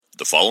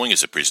The following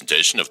is a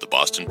presentation of the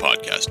Boston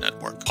Podcast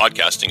Network.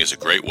 Podcasting is a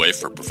great way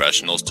for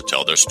professionals to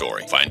tell their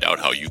story. Find out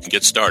how you can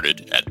get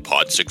started at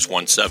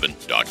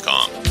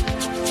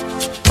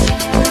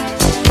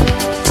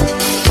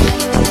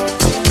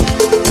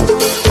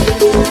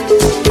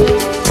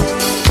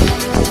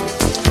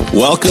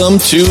Welcome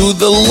to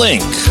The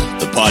Link,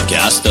 the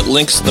podcast that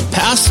links the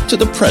past to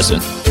the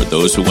present for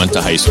those who went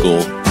to high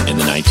school in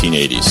the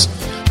 1980s.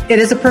 It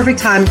is a perfect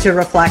time to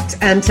reflect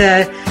and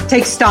to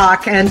take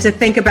stock and to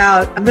think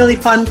about really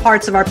fun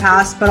parts of our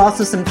past, but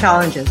also some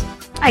challenges.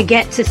 I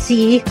get to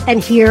see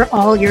and hear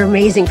all your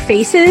amazing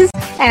faces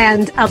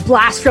and a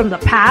blast from the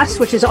past,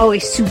 which is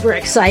always super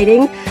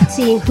exciting.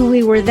 Seeing who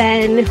we were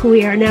then, who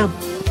we are now.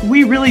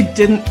 We really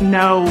didn't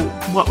know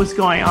what was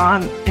going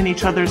on in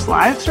each other's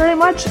lives very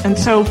much. And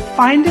so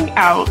finding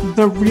out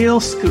the real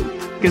scoop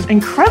is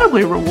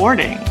incredibly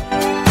rewarding.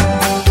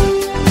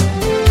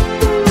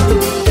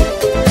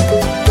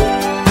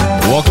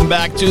 Welcome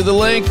back to The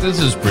Link. This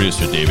is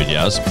producer David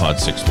Yaz,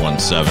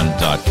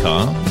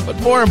 pod617.com.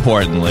 But more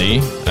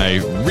importantly, I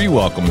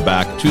re-welcome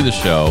back to the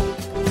show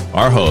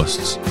our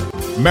hosts,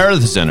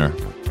 Meredith Zinner,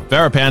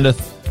 Farrah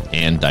Pandith,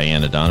 and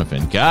Diana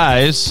Donovan.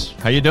 Guys,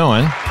 how you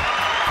doing?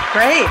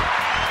 Great.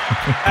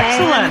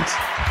 Excellent.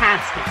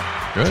 Fantastic.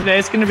 Good.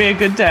 Today's going to be a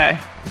good day.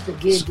 It's a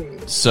good day.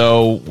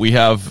 So we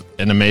have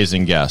an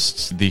amazing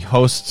guest. The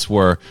hosts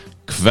were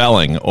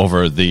quelling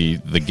over the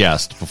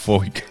guest before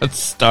we got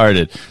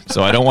started.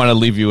 So I don't want to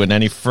leave you in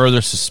any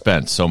further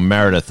suspense. So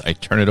Meredith, I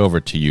turn it over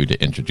to you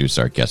to introduce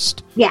our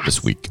guest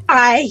this week.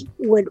 I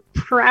would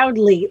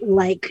proudly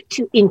like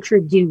to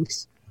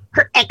introduce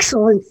Her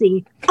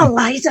Excellency,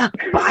 Eliza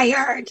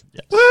Byard.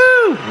 Yes.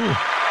 Woo!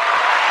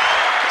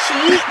 She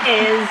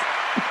is,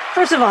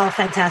 first of all, a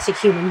fantastic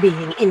human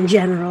being in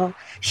general.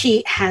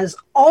 She has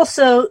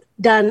also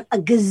done a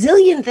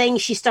gazillion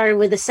things. She started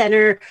with the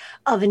Center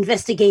of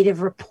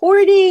Investigative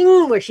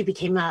Reporting, where she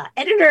became an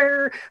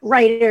editor,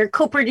 writer,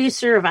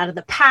 co-producer of Out of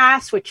the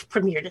Past, which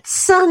premiered at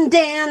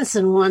Sundance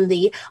and won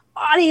the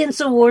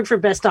Audience Award for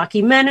Best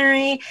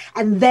Documentary.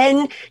 And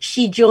then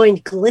she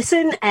joined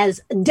GLSEN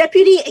as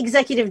Deputy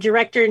Executive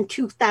Director in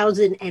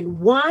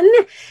 2001.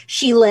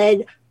 She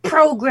led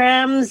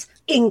programs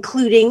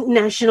including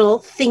National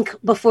Think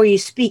Before You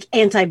Speak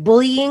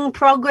anti-bullying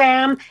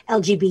program,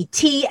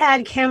 LGBT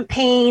ad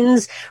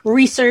campaigns,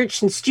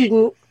 research and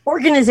student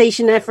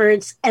organization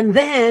efforts. And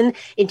then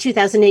in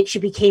 2008, she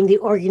became the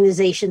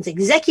organization's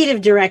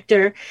executive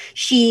director.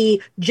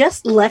 She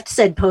just left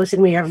said post,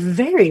 and we are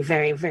very,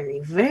 very, very,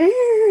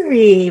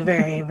 very,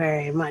 very,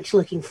 very much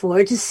looking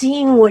forward to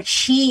seeing what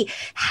she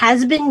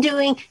has been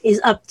doing, is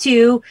up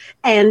to.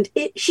 And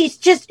she's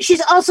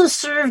also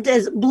served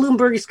as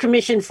Bloomberg's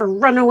Commission for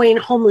Runaway and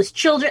Homeless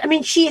Children. I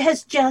mean, she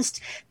has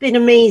just been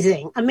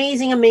amazing.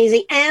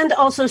 And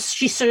also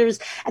she serves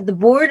at the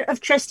Board of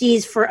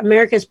Trustees for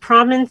America's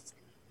Promise.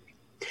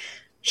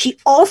 She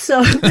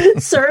also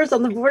serves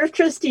on the Board of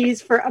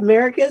Trustees for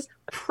America's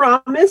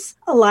Promise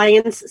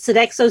Alliance,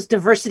 Sodexo's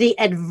Diversity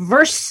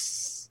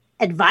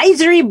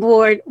Advisory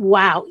Board.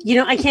 Wow.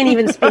 I can't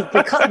even speak.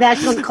 The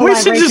National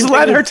Collaboration. We should just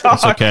let her talk.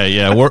 It's okay.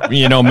 Yeah.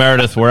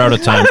 Meredith, we're out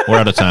of time. We're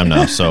out of time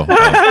now. So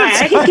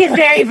I can get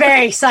very,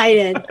 very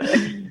excited.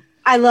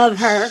 I love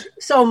her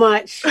so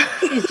much.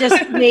 She's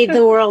just made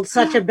the world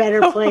such a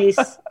better place.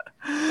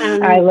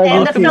 I love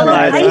and you a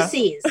fellow too,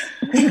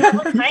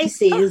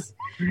 Pisces.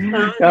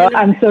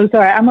 I'm so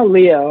sorry. I'm a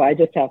Leo. I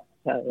just have to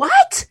tell you.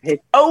 What?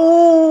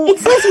 Oh, it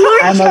says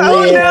March. I'm a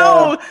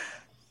Leo.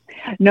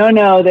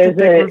 No. There's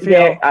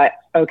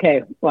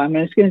okay. Well, I'm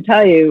just going to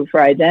tell you,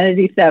 for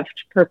identity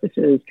theft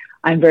purposes,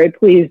 I'm very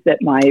pleased that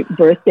my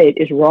birth date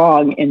is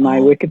wrong in my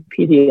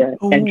Wikipedia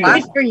entry.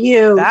 Good for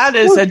you. That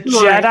is a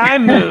Jedi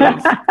move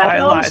by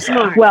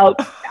Eliza. Well,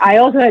 I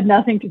also had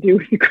nothing to do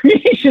with the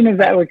creation of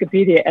that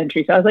Wikipedia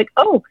entry. So I was like,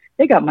 oh,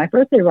 they got my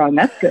birthday wrong.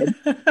 That's good.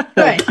 So,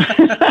 Good.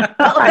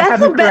 Well, that's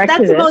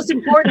the most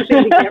important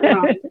thing to get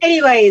wrong.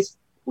 Anyways,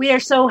 we are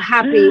so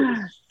happy.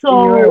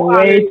 You're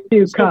way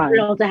too kind.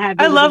 Thrilled to have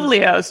you. I love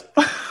Leos.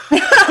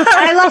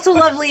 I also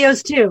love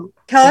Leos too.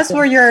 Tell us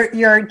where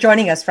you're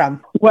joining us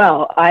from.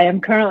 Well,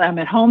 I'm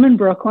at home in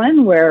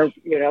Brooklyn, where,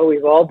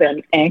 we've all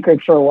been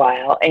anchored for a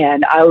while.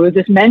 And I would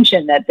just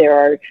mention that there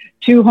are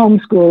two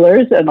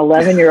homeschoolers, an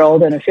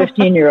 11-year-old and a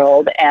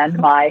 15-year-old, and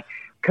my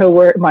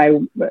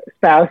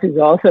spouse is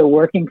also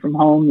working from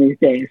home these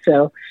days.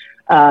 So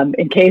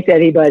in case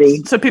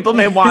anybody... So people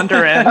may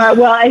wander in.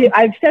 Well,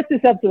 I've set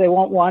this up so they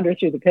won't wander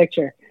through the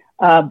picture.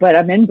 But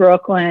I'm in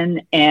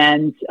Brooklyn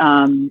and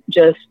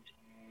just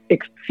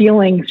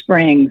feeling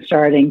spring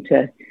starting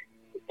to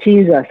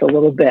tease us a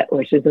little bit,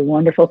 which is a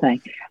wonderful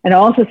thing. And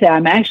I'll also say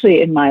I'm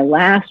actually in my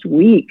last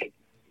week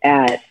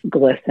at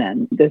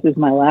GLSEN. This is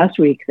my last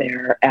week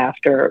there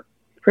after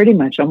pretty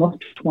much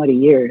almost 20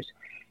 years.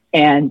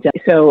 And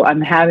so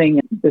I'm having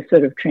this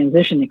sort of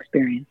transition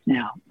experience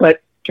now,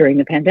 but during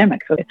the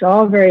pandemic. So it's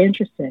all very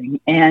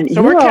interesting. And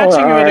so we're catching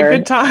you at a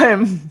good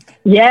time.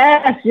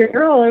 Yes,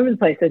 you're all over the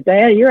place. So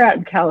Diana, you're out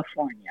in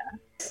California.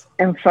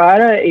 And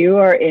Fada, you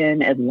are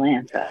in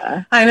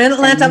Atlanta. I'm in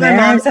Atlanta at my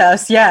mom's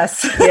house,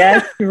 yes.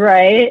 Yes,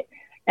 right.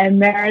 And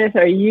Meredith,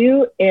 are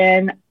you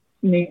in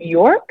New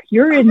York?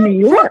 You're in New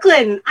York.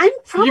 Brooklyn. I'm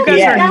probably You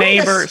guys are down the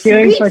neighbors. street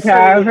Doing from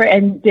photographer. you.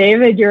 And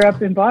David, you're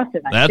up in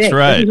Boston. I That's think.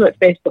 right. This is what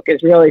Facebook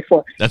is really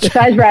for. That's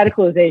Besides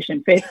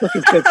radicalization, Facebook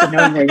is good for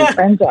knowing where your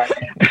friends are.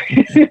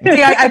 See,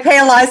 I pay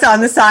Eliza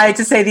on the side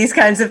to say these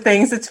kinds of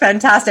things. It's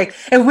fantastic.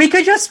 If we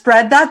could just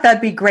spread that,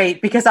 that'd be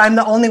great, because I'm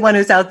the only one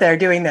who's out there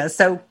doing this.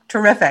 So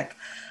terrific.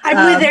 I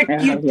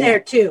believe you there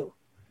too.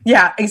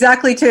 Yeah,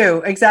 exactly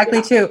too.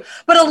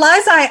 But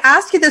Eliza, I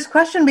asked you this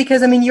question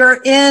because, I mean,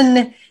 you're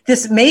in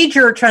this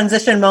major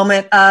transition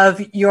moment of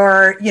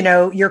your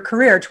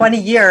career, 20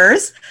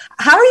 years.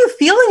 How are you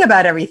feeling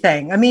about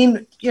everything? I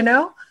mean,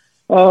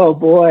 Oh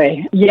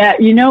boy. Yeah.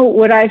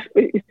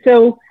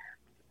 So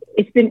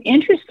it's been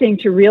interesting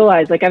to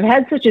realize, like, I've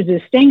had such a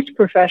distinct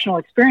professional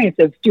experience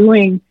of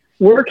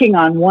working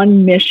on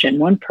one mission,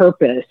 one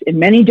purpose in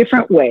many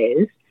different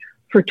ways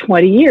for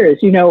 20 years.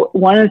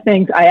 One of the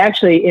things I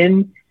actually,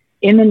 in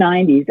the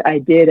 90s, I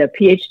did a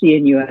PhD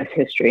in U.S.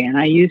 history, and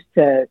I used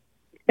to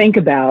think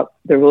about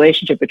the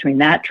relationship between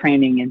that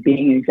training and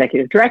being an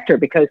executive director,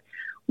 because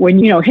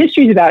when,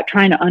 history is about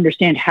trying to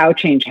understand how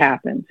change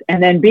happens.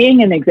 And then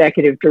being an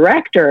executive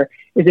director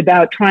is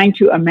about trying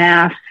to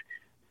amass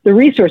the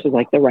resources,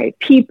 like the right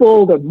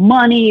people, the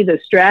money, the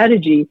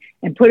strategy,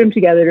 and put them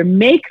together to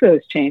make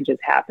those changes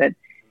happen.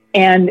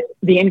 And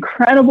the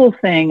incredible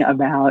thing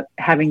about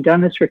having done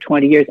this for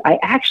 20 years, I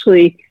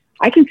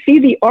can see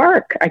the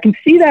arc. I can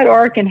see that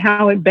arc and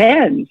how it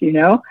bends,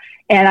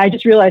 And I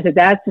just realized that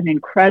that's an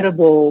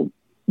incredible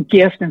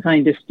gift and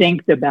something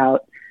distinct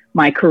about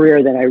my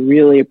career that I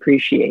really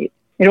appreciate.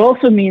 It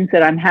also means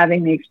that I'm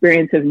having the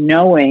experience of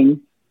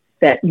knowing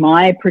that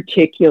my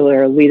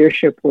particular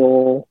leadership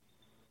role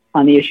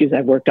on the issues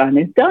I've worked on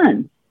is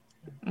done.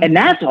 And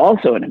that's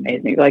also an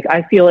amazing, like,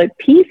 I feel at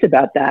peace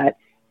about that,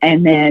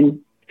 and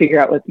then figure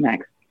out what's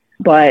next.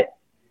 But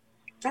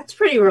that's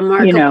pretty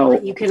remarkable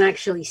that you can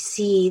actually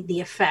see the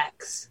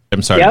effects.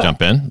 I'm sorry to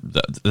jump in.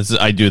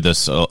 I do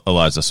this,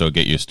 Eliza, so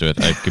get used to it.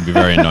 It can be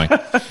very annoying.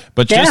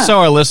 But just so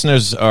our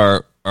listeners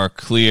are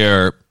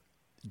clear,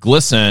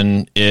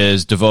 GLSEN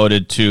is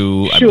devoted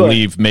to, I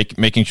believe,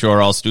 making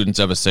sure all students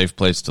have a safe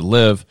place to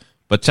live.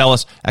 But tell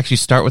us, actually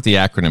start with the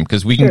acronym,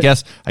 because we can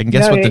guess. I can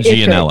guess what the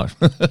G and L are.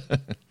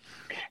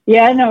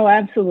 Yeah, no,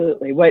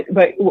 absolutely. But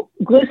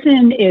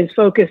GLSEN is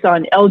focused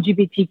on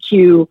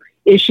LGBTQ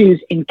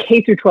issues in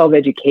K through 12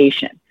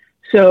 education.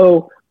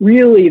 So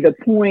really the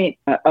point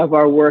of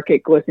our work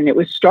at GLSEN, it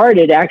was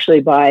started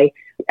by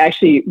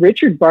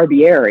Richard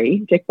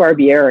Barbieri. Dick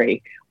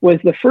Barbieri was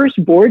the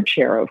first board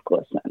chair of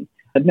GLSEN.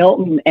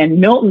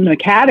 Milton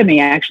Academy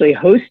actually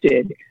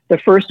hosted the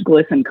first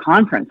GLSEN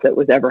conference that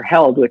was ever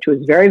held, which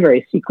was very,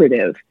 very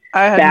secretive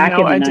back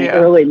in the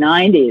early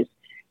 90s.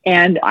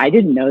 And I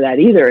didn't know that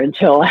either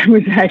until I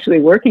was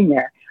actually working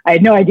there. I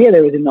had no idea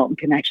there was a Milton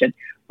connection.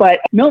 But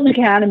Milton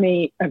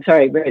Academy,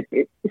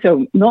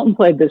 so Milton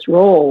played this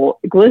role.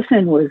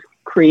 GLSEN was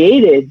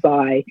created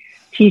by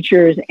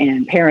teachers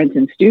and parents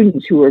and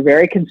students who were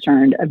very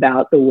concerned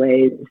about the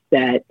ways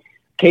that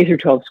K through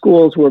 12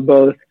 schools were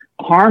both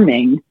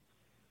harming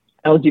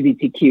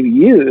LGBTQ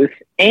youth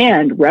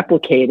and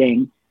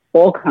replicating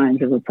all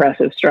kinds of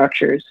oppressive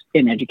structures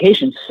in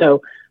education.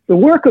 So the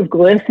work of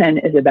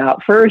GLSEN is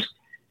about, first,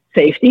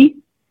 safety,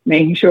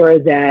 making sure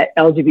that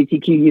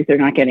LGBTQ youth are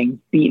not getting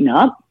beaten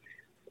up.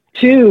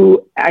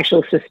 2,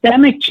 actual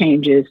systemic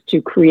changes to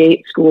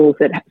create schools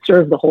that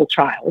serve the whole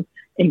child,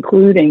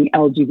 including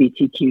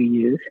LGBTQ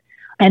youth.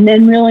 And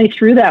then really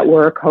through that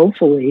work,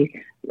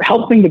 hopefully,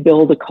 helping to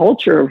build a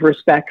culture of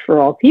respect for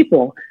all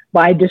people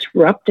by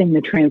disrupting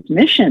the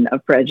transmission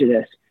of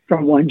prejudice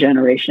from one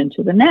generation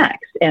to the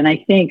next. And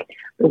I think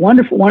one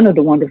of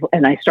the wonderful,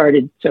 and I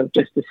started, so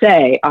just to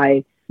say,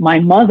 my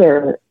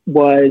mother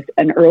was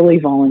an early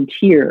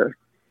volunteer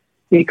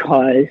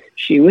because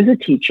she was a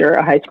teacher,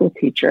 a high school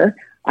teacher.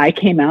 I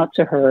came out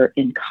to her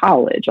in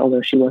college,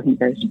 although she wasn't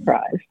very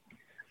surprised.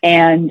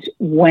 And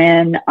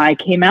when I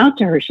came out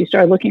to her, she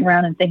started looking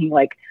around and thinking,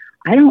 like,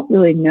 I don't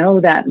really know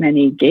that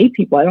many gay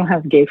people. I don't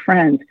have gay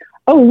friends.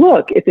 Oh,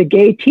 look, it's a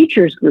gay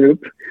teachers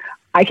group.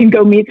 I can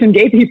go meet some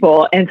gay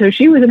people. And so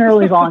she was an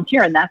early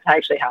volunteer, and that's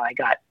actually how I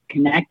got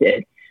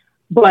connected.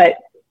 But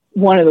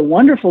one of the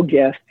wonderful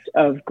gifts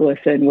of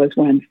GLSEN was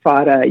when,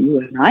 Fada, you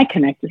and I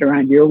connected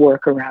around your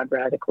work around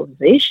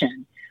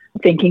radicalization,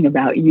 thinking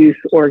about youth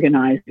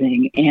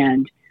organizing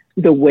and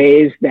the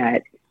ways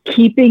that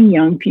keeping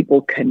young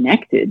people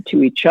connected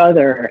to each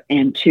other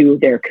and to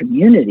their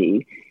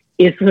community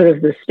is sort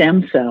of the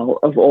stem cell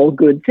of all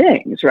good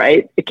things,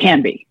 right? It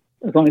can be.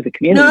 as long as the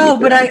community. No,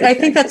 but I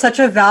think that's such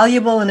a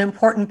valuable and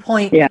important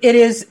point. Yeah. It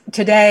is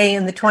today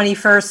in the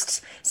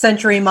 21st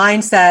century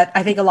mindset.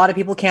 I think a lot of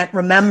people can't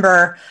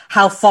remember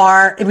how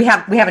far we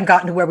haven't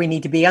gotten to where we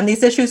need to be on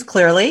these issues,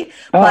 clearly,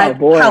 but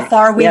how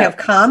far we have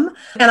come.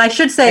 And I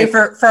should say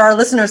for our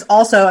listeners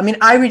also, I mean,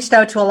 I reached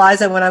out to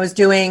Eliza when I was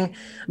doing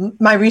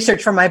my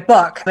research for my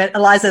book.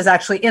 Eliza is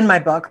actually in my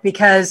book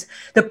because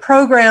the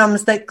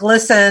programs that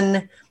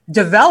GLSEN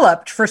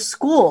developed for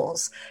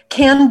schools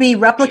can be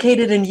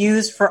replicated and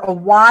used for a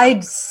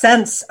wide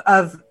sense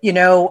of,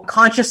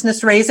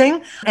 consciousness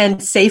raising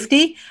and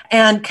safety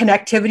and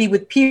connectivity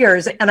with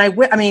peers. And I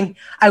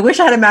wish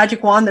I had a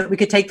magic wand that we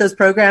could take those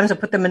programs and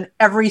put them in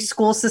every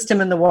school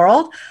system in the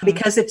world,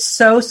 because it's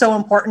so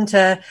important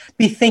to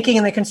be thinking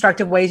in the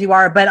constructive ways you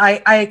are. But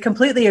I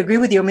completely agree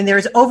with you. I mean,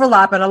 there's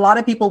overlap and a lot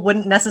of people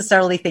wouldn't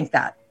necessarily think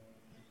that.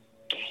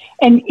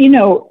 And,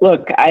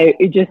 look,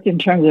 just in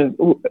terms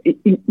of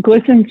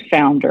GLSEN's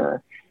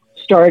founder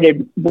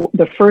started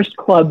the first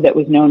club that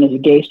was known as a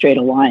Gay Straight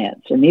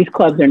Alliance. And these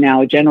clubs are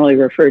now generally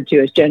referred to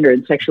as gender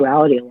and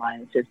sexuality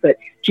alliances. But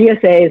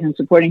GSAs and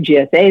supporting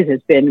GSAs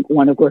has been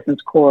one of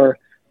GLSEN's core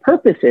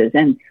purposes.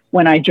 And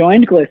when I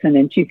joined GLSEN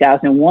in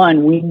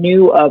 2001, we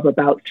knew of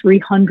about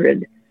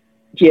 300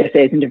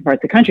 GSAs in different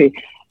parts of the country.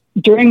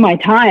 During my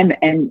time,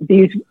 and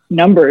these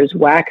numbers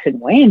wax and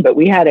wane, but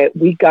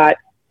we got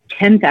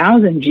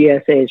 10,000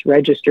 GSAs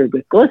registered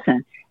with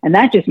GLSEN. And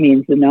that just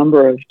means the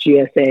number of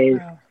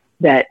GSAs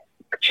that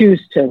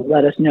choose to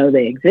let us know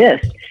they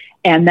exist.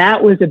 And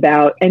that was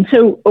about,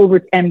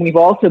 and we've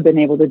also been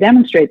able to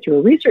demonstrate through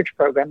a research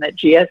program that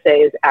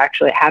GSA is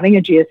actually, having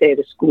a GSA at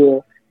a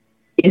school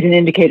is an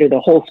indicator the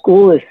whole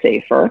school is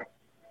safer.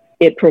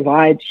 It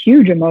provides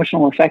huge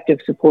emotional effective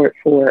support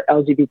for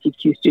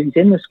LGBTQ students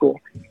in the school.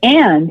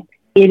 And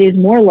it is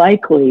more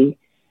likely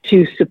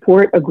to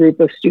support a group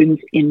of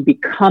students in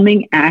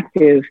becoming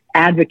active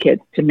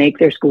advocates to make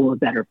their school a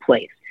better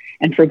place.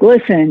 And for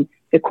GLSEN,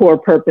 the core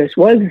purpose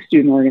was the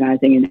student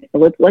organizing. And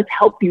let's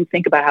help you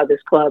think about how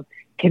this club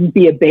can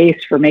be a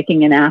base for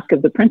making an ask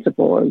of the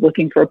principal or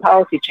looking for a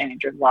policy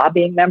change or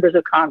lobbying members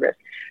of Congress.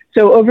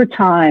 So over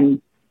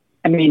time,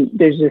 I mean,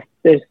 there's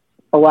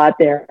a lot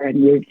there,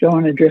 and you don't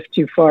want to drift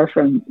too far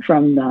from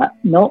the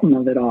Milton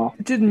of it all.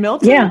 Did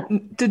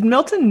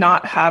Milton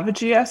not have a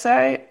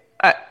GSA?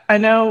 I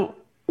know.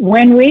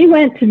 When we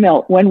went to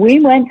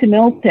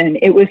Milton,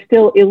 it was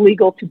still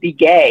illegal to be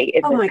gay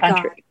in this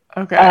country.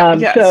 God. Okay.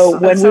 Yes. So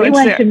when we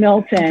went to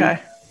Milton,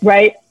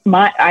 right?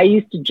 I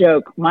used to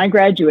joke, my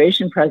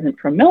graduation present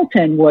from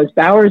Milton was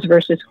Bowers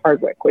versus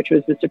Hardwick, which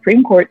was the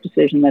Supreme Court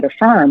decision that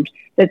affirmed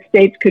that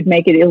states could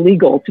make it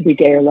illegal to be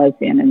gay or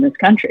lesbian in this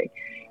country.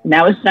 And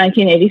that was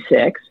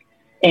 1986.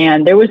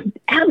 And there was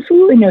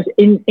absolutely no,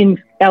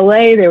 in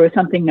LA, there was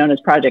something known as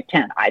Project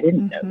 10. I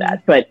didn't know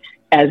that, but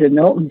as a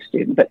Milton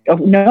student, but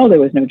no, there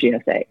was no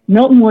GSA.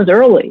 Milton was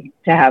early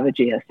to have a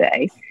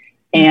GSA.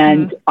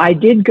 And I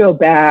did go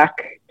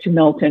back to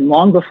Milton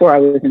long before I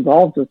was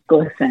involved with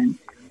GLSEN.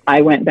 I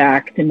went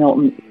back to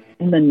Milton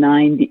in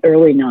the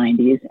early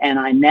 90s, and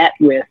I met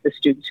with the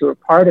students who were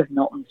part of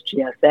Milton's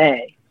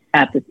GSA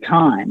at the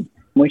time,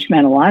 which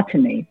meant a lot to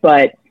me.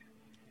 But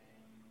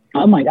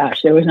oh my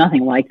gosh, there was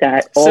nothing like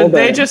that. So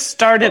they just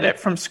started it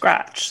from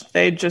scratch.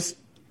 They just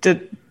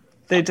did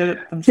it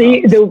themselves.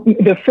 See,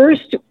 the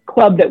first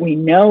club that we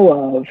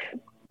know of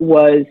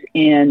was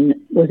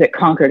at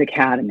Concord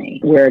Academy,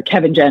 where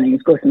Kevin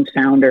Jennings, GLSEN's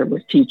founder,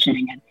 was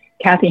teaching, and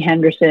Kathy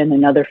Henderson,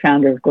 another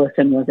founder of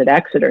GLSEN, was at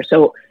Exeter.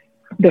 So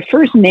the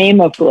first name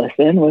of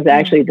GLSEN was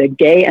actually the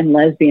Gay and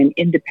Lesbian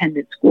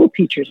Independent School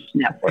Teachers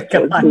Network.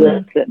 So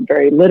GLSEN,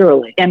 very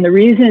literally. And the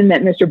reason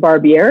that Mr.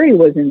 Barbieri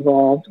was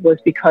involved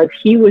was because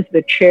he was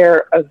the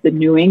chair of the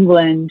New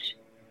England,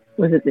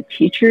 was it the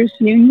Teachers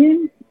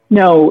Union?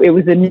 No, it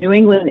was the New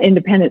England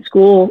Independent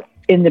Schools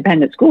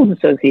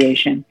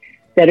Association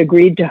that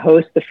agreed to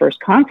host the first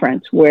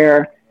conference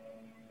where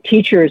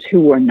teachers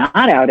who were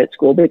not out at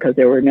school because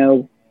there were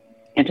no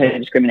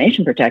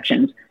anti-discrimination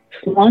protections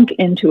slunk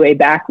into a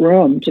back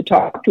room to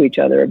talk to each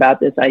other about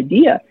this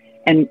idea.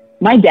 And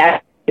my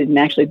dad didn't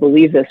actually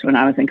believe this when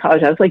I was in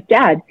college. I was like,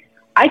 Dad,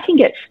 I can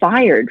get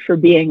fired for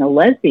being a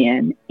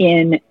lesbian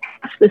in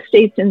half the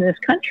states in this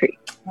country.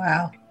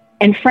 Wow.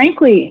 And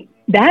frankly,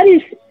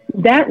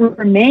 that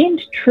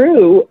remained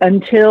true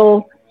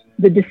until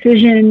the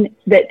decision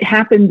that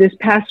happened this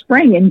past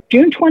spring. In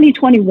June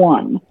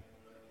 2021,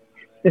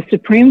 the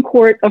Supreme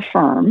Court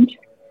affirmed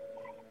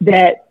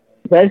that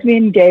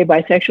lesbian, gay,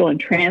 bisexual,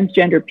 and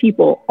transgender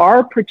people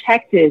are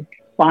protected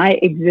by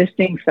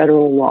existing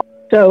federal law.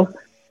 So,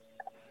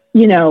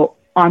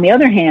 on the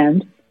other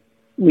hand,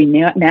 we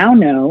now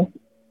know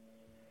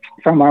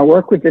from our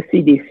work with the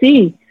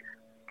CDC,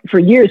 for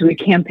years we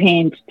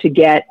campaigned to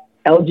get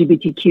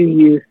LGBTQ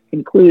youth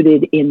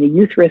included in the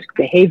Youth Risk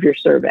Behavior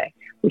Survey,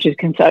 which is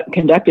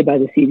conducted by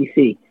the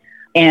CDC.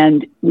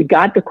 And we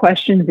got the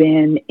questions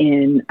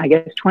in, I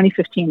guess,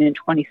 2015 and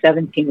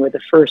 2017 were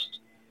the first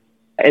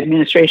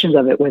administrations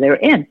of it where they were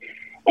in.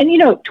 And,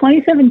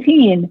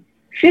 2017,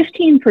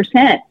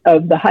 15%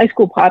 of the high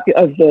school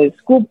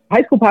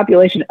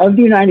population of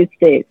the United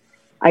States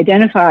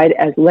identified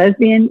as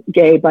lesbian,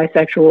 gay,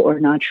 bisexual, or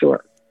not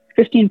sure.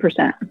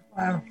 15%.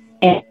 Wow.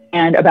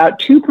 And about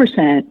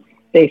 2%,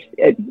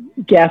 they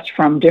guessed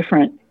from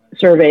different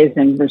surveys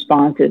and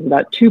responses,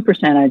 about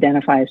 2%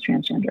 identify as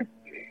transgender.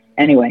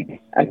 Anyway,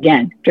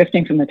 again,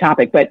 drifting from the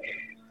topic, but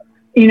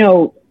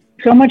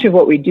so much of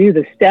what we do,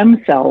 the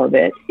stem cell of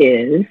it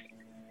is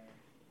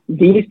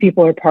these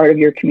people are part of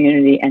your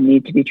community and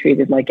need to be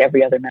treated like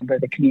every other member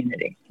of the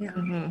community. Yeah.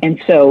 Mm-hmm.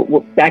 And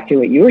so back to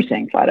what you were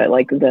saying, Fada,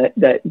 like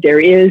there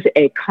is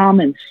a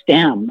common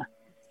stem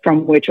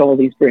from which all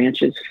these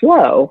branches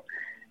flow,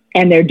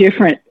 and they're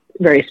different,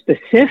 very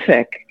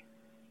specific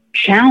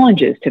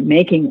challenges to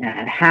making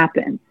that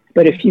happen.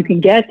 But if you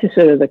can get to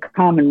sort of the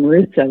common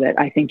roots of it,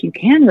 I think you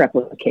can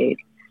replicate.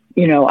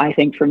 I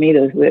think for me,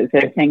 there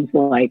are things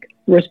like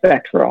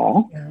respect for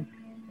all,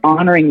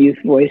 honoring youth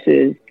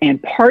voices,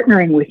 and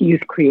partnering with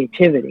youth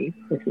creativity.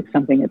 This is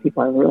something that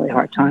people have a really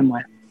hard time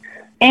with.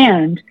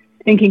 And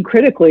thinking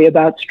critically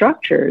about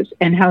structures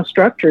and how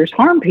structures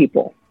harm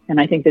people. And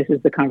I think this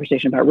is the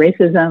conversation about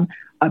racism,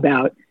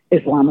 about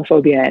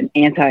Islamophobia and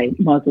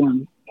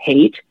anti-Muslim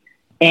hate,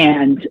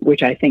 and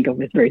which I think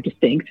of as very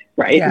distinct,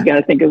 right? Yeah. You got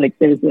to think of like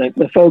there's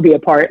the phobia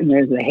part and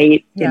there's the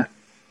hate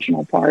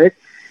intentional part.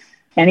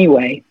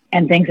 Anyway,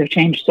 and things have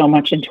changed so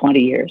much in 20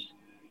 years.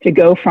 To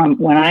go from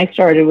when I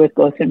started with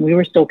GLSEN, we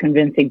were still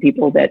convincing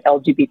people that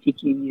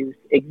LGBTQ youth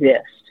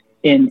exist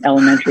in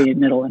elementary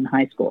and middle and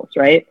high schools,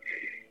 right?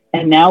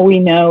 And now we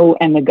know,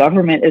 and the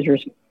government is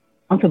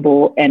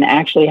responsible and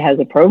actually has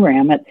a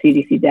program at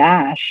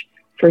CDC-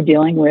 for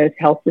dealing with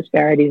health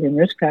disparities and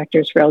risk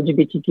factors for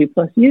LGBTQ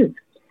plus youth.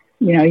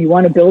 You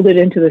want to build it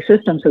into the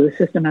system, so the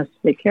system has to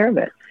take care of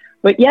it.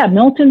 But yeah,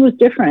 Milton was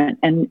different,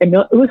 and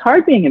it was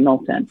hard being in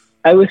Milton.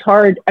 It was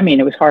hard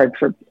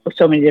for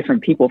so many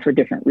different people for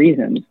different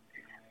reasons.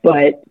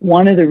 But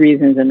one of the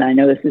reasons, and I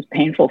know this is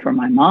painful for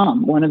my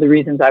mom, one of the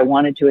reasons I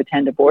wanted to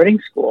attend a boarding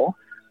school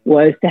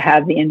was to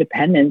have the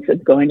independence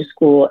of going to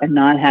school and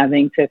not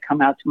having to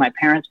come out to my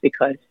parents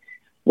because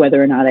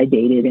whether or not I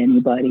dated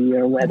anybody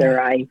or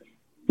whether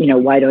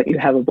why don't you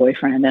have a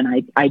boyfriend?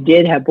 And I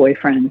did have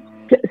boyfriends.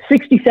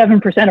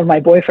 67% of my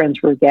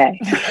boyfriends were gay.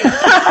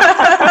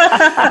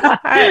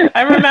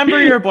 I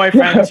remember your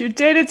boyfriends. You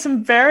dated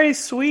some very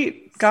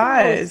sweet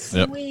guys.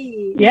 So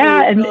sweet.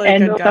 Yeah, and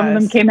some of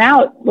them came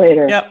out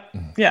later. Yep.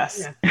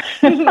 Yes.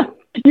 Yeah.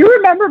 You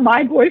remember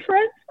my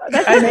boyfriend?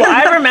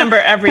 I remember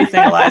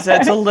everything, Eliza.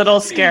 It's a little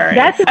scary.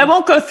 I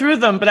won't go through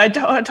them, but I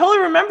totally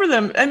remember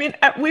them. I mean,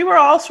 we were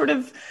all sort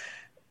of,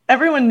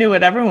 everyone knew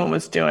what everyone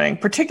was doing,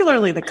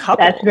 particularly the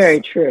couples. That's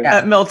very true.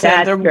 At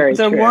Milton, there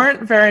true.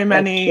 weren't very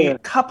many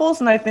couples,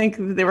 and I think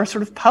they were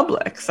sort of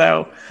public.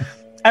 So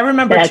I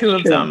remember two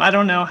of them. I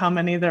don't know how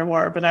many there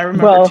were, but I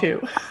remember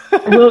two.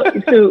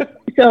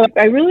 So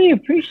I really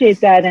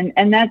appreciate that.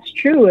 And that's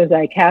true. As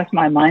I cast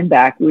my mind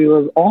back, we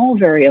were all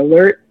very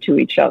alert to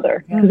each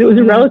other because it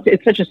was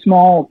it's such a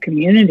small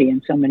community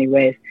in so many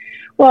ways.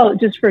 Well,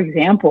 just for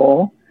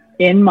example,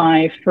 in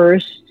my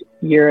first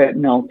year at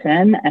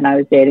Milton, and I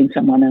was dating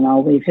someone, and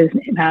I'll leave his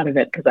name out of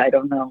it because I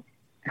don't know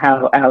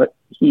how out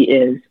he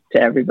is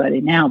to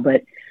everybody now,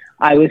 but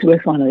I was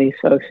with one of these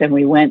folks and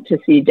we went to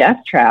see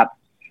Death Trap.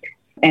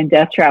 And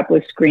Death Trap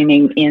was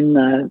screening in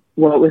the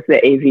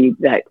AV,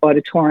 that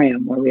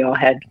auditorium where we all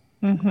had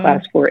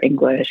class 4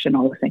 English and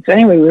all those things. So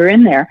anyway, we were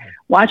in there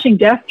watching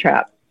Death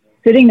Trap,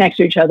 sitting next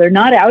to each other,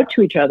 not out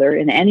to each other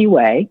in any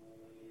way,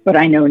 but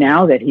I know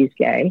now that he's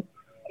gay.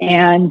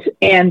 And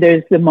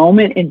there's the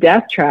moment in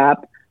Death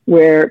Trap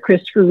where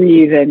Christopher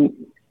Reeve and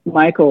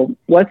Michael,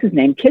 what's his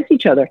name, kiss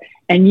each other.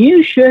 And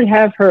you should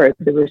have heard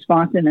the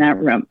response in that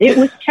room. It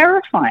was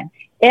terrifying.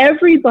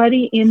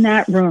 Everybody in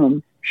that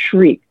room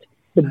shrieked.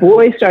 The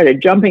boys started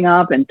jumping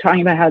up and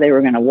talking about how they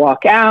were going to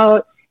walk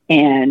out,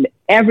 and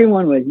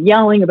everyone was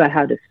yelling about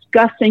how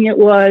disgusting it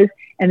was.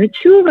 And the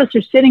two of us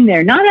are sitting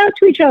there, not out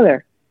to each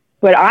other.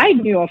 But I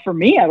knew, for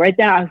me, right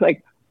now, I was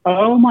like,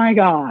 oh my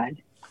God,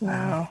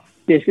 wow,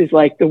 this is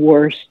like the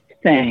worst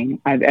thing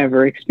I've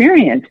ever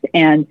experienced.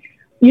 And,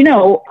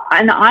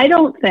 and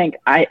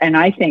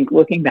I think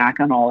looking back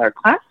on all our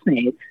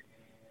classmates,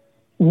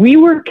 we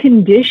were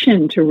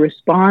conditioned to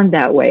respond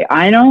that way.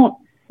 I know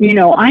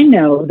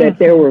that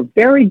there were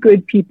very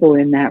good people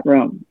in that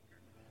room.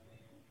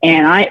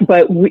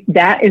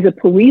 That is a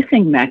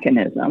policing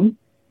mechanism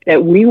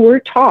that we were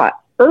taught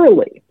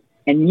early.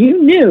 And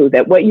you knew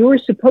that what you were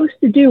supposed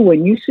to do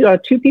when you saw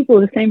two people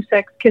of the same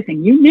sex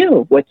kissing, you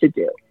knew what to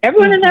do.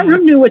 Everyone in that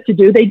room knew what to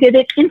do. They did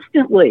it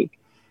instantly.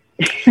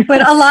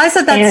 But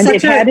Eliza, and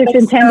it had its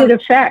intended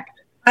effect.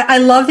 I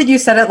love that you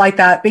said it like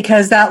that,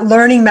 because that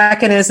learning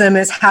mechanism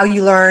is how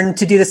you learn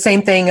to do the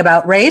same thing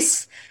about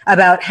race,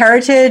 about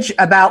heritage,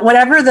 about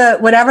whatever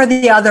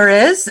the other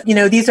is.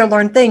 These are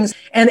learned things.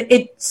 And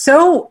it's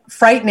so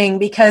frightening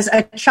because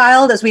a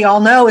child, as we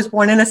all know, is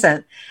born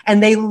innocent,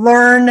 and they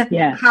learn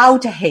how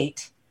to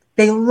hate.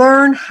 They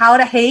learn how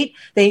to hate.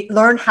 They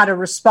learn how to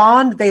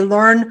respond. They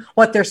learn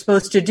what they're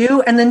supposed to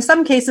do. And in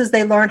some cases,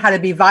 they learn how to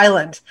be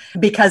violent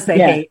because they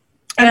hate.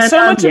 And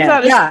so much of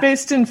that is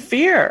based in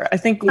fear. I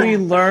think we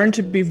learn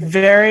to be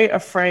very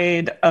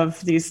afraid of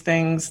these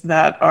things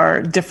that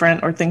are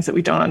different or things that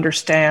we don't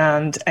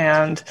understand.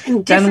 And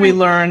then we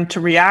learn to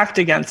react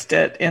against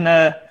it in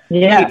a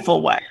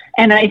hateful way.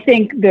 And I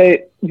think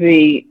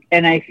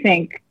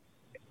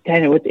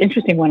kind of what's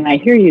interesting when I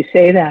hear you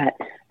say that,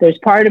 there's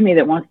part of me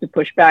that wants to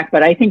push back,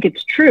 but I think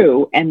it's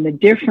true. And the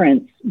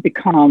difference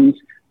becomes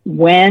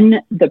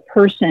when the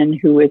person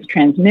who is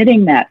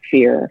transmitting that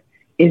fear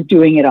is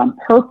doing it on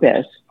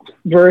purpose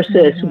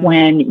versus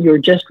when you're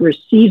just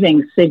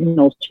receiving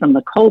signals from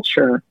the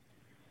culture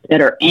that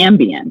are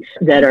ambient,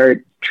 that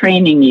are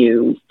training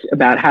you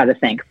about how to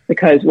think.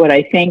 Because what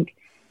I think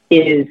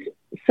is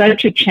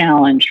such a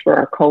challenge for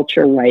our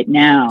culture right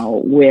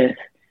now with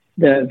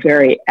the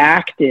very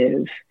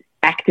activation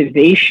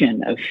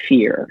of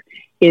fear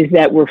is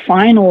that we're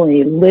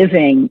finally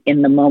living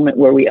in the moment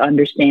where we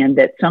understand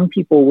that some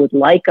people would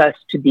like us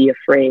to be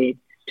afraid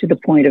to the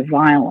point of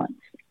violence.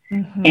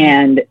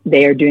 And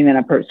they are doing that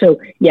on purpose. So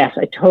yes,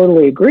 I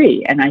totally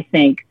agree. And I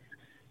think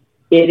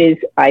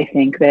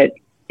that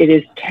it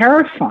is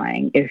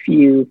terrifying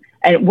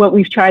and what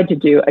we've tried to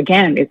do,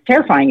 again, it's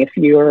terrifying if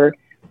you're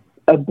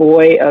a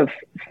boy of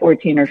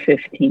 14 or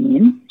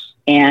 15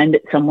 and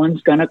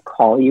someone's going to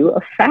call you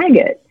a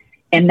faggot.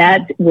 And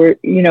that's where,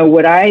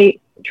 what I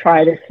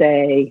try to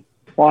say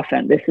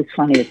often, this is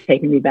funny, it's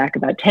taken me back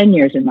about 10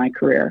 years in my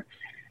career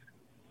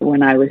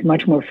when I was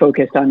much more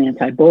focused on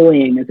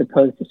anti-bullying as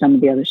opposed to some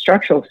of the other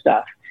structural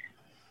stuff.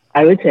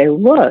 I would say,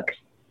 look,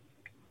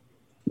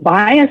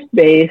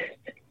 bias-based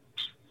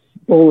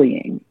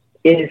bullying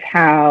is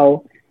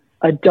how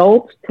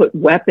adults put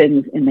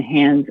weapons in the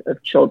hands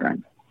of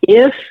children.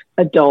 If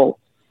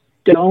adults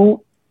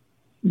don't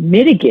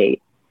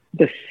mitigate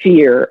the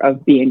fear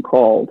of being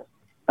called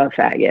a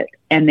faggot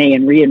and they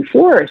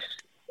reinforce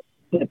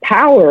the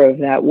power of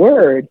that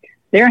word,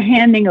 they're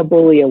handing a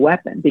bully a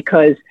weapon.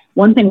 Because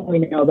one thing we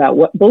know about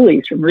what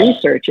bullies from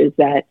research is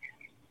that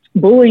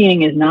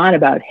bullying is not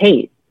about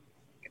hate.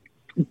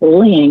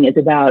 Bullying is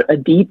about a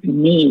deep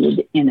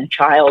need in a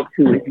child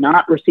who is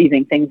not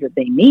receiving things that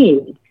they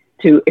need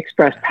to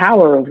express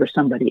power over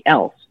somebody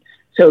else.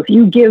 So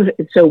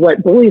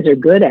what bullies are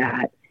good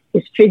at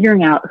is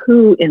figuring out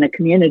who in a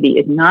community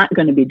is not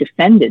going to be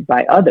defended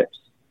by others.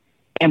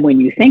 And when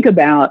you think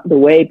about the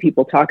way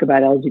people talk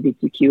about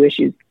LGBTQ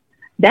issues,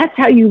 that's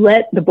how you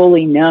let the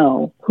bully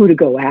know who to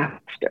go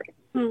after.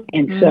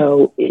 And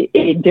so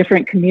in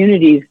different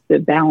communities, the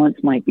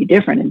balance might be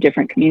different. In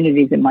different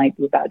communities, it might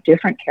be about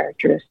different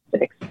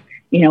characteristics.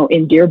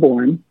 In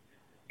Dearborn,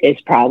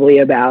 it's probably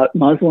about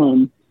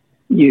Muslim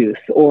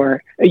youth,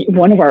 or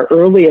one of our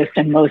earliest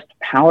and most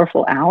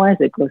powerful allies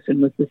at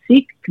GLSEN was the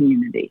Sikh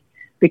community,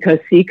 because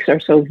Sikhs are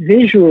so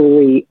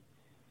visually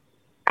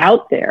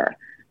out there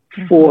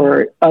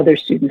for other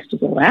students to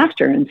go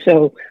after. And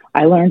so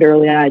I learned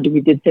early on,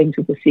 we did things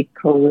with the Sikh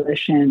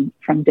Coalition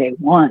from day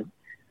one.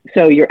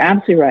 So you're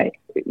absolutely right.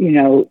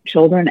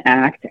 Children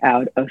act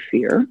out of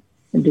fear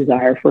and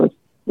desire for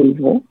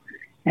approval.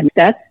 And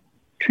that's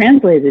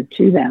translated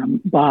to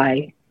them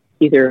by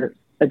either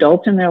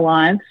adults in their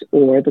lives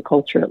or the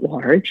culture at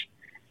large.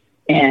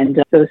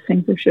 And those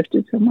things have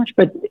shifted so much.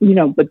 But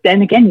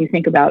then again, you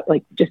think about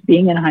just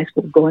being in high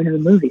school, going to the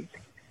movies.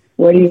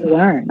 What do you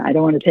learn? I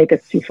don't want to take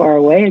us too far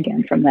away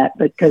again from that,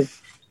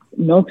 because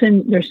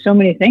Milton, there's so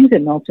many things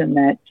in Milton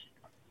that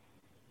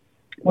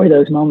were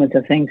those moments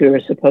of things we were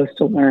supposed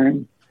to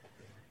learn.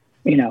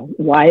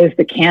 Why is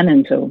the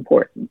canon so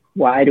important?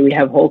 Why do we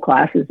have whole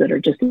classes that are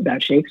just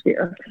about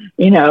Shakespeare?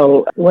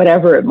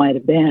 Whatever it might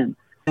have been,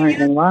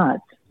 learning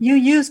lots. You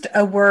used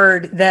a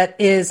word that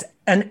is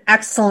an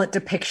excellent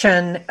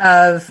depiction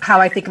of how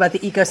I think about the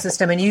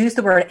ecosystem, and you used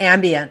the word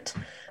ambient.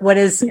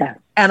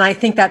 And I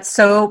think that's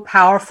so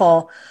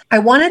powerful. I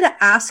wanted to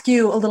ask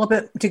you a little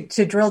bit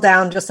to drill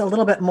down just a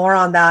little bit more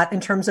on that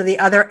in terms of the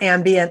other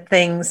ambient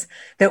things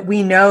that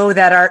we know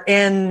that are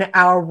in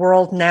our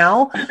world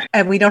now.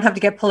 And we don't have to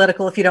get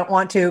political if you don't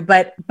want to,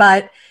 but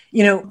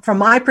from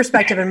my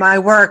perspective and my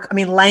work,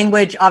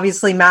 language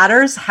obviously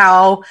matters,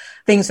 how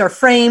things are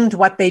framed,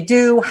 what they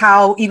do,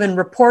 how even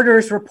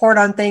reporters report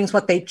on things,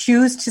 what they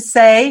choose to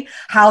say,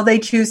 how they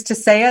choose to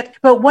say it.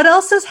 But what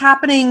else is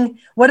happening?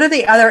 What are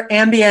the other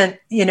ambient,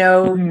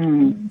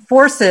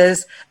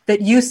 forces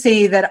that you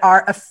see that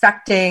are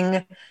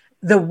affecting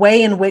the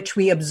way in which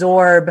we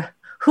absorb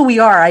who we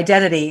are,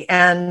 identity,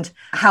 and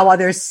how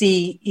others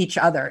see each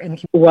other?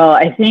 Well,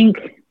 I think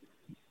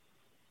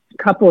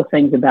couple of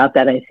things about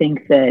that. I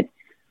think that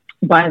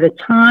by the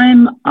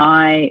time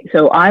I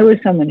was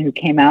someone who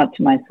came out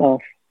to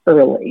myself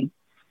early,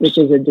 which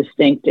is a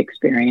distinct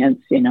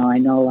experience. I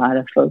know a lot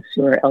of folks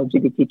who are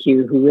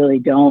LGBTQ who really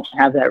don't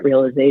have that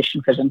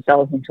realization for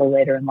themselves until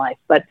later in life.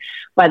 But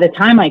by the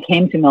time I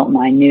came to Milton,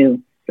 I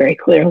knew very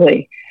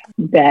clearly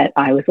that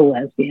I was a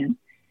lesbian.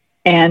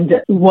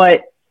 And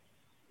what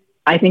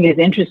I think is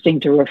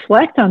interesting to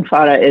reflect on,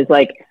 Farah, is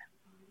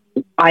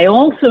I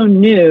also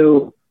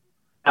knew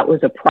that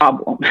was a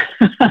problem.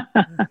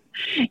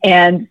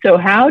 And so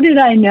how did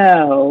I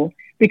know?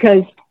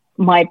 Because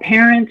my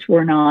parents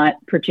were not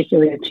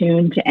particularly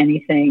attuned to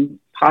anything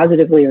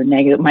positively or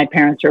negative. My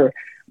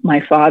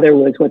father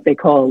was what they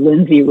call a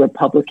Lindsay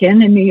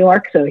Republican in New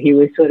York. So he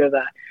was sort of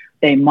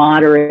a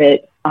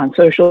moderate on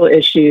social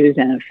issues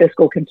and a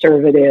fiscal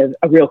conservative,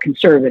 a real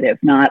conservative,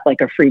 not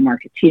like a free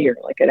marketeer,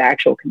 like an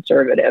actual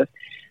conservative.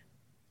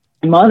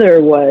 My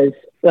mother was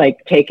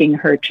like taking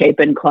her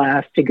Chapin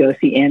class to go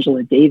see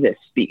Angela Davis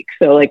speak.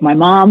 So like my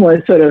mom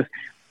was sort of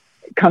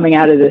coming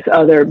out of this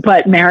other,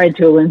 but married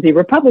to a Lindsay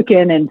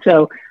Republican. And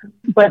so,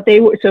 but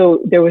there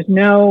was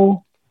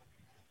no,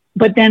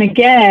 but then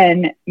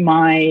again,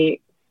 my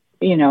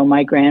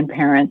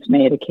grandparents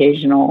made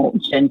occasional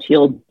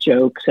genteel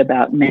jokes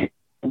about men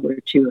who were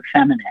too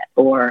effeminate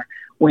or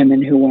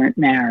women who weren't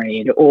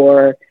married,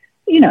 or,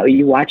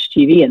 you watch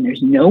TV and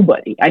there's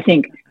nobody. I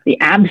think the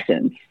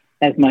absence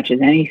as much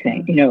as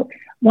anything,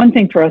 one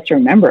thing for us to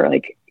remember,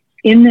 like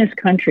in this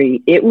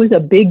country, it was a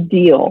big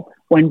deal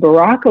when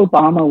Barack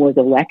Obama was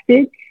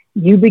elected,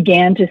 you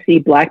began to see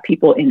Black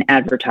people in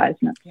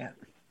advertisements. Yeah.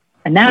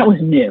 And that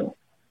was new.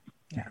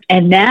 Yeah.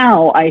 And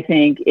now I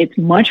think it's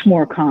much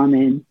more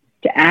common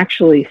to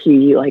actually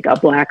see like a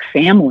Black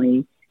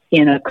family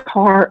in a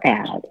car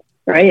ad,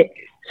 right?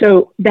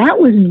 So that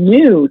was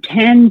new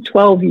 10,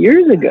 12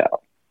 years ago.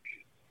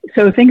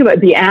 So think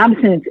about the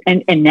absence,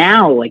 and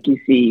now like you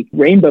see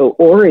rainbow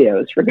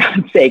Oreos, for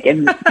God's sake,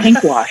 and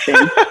pinkwashing,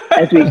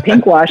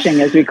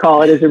 as we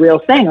call it, is a real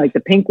thing. Like the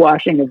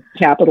pinkwashing of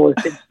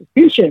capitalist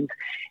institutions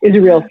is a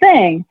real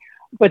thing,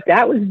 but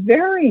that was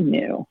very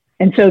new.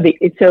 And so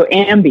it's so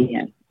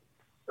ambient.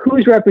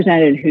 Who's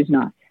represented and who's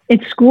not?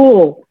 In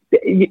school,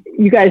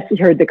 you guys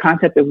heard the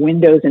concept of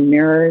windows and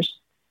mirrors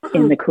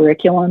in the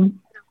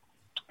curriculum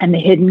and the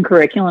hidden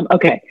curriculum.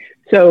 Okay,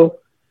 so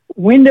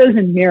windows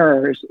and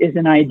mirrors is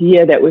an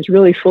idea that was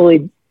really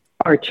fully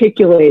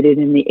articulated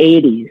in the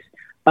 80s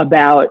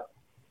about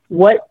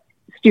what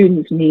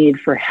students need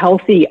for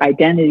healthy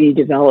identity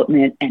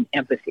development and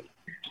empathy.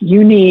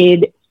 You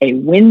need a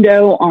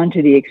window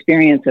onto the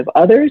experience of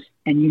others,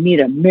 and you need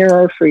a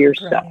mirror for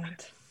yourself.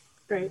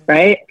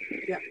 Right?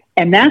 Yeah.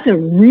 And that's a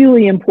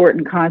really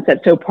important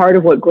concept. So part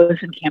of what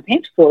GLSEN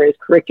campaigns for is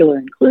curricular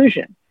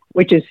inclusion,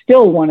 which is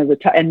still one of the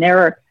and there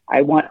are,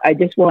 I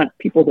just want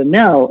people to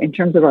know, in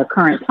terms of our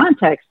current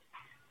context,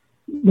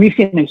 we've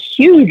seen a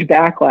huge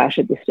backlash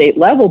at the state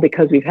level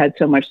because we've had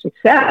so much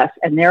success.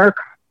 And there are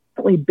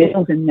currently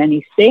bills in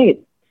many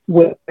states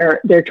where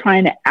they're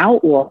trying to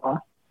outlaw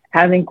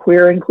having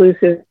queer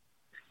inclusive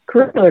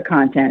curricular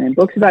content and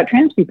books about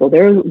trans people.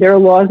 There are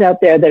laws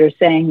out there that are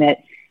saying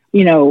that,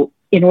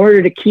 in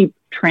order to keep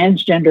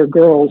transgender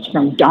girls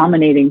from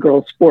dominating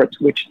girls'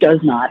 sports, which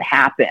does not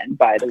happen,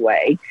 by the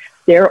way,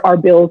 there are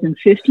bills in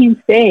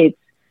 15 states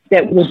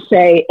that would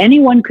say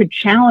anyone could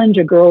challenge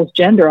a girl's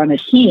gender on a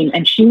team,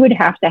 and she would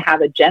have to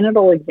have a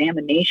genital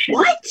examination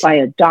by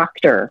a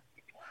doctor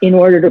in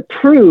order to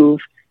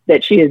prove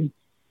that she is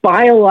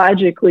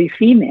biologically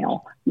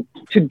female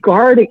to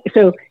guard it.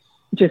 So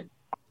just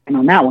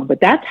on that one, but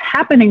that's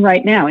happening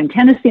right now. In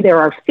Tennessee, there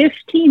are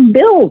 15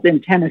 bills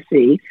in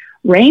Tennessee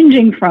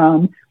ranging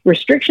from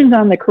restrictions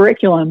on the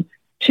curriculum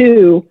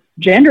to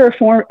gender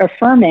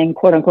affirming,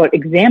 quote unquote,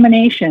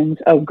 examinations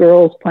of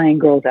girls playing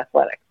girls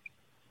athletics.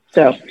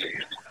 So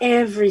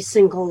every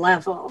single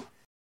level.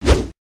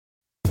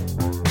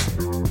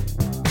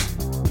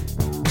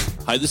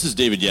 Hi, this is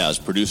David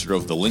Yaz, producer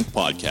of the Link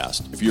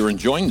Podcast. If you're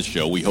enjoying the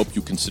show, we hope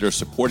you consider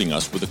supporting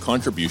us with a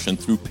contribution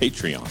through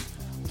Patreon.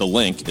 The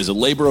Link is a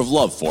labor of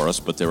love for us,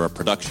 but there are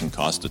production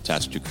costs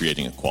attached to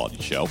creating a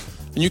quality show.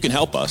 And you can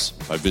help us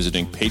by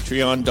visiting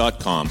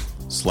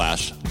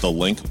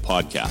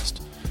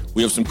patreon.com/thelinkpodcast.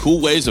 We have some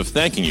cool ways of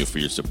thanking you for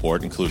your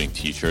support, including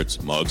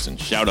t-shirts, mugs, and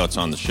shout-outs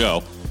on the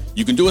show.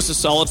 You can do us a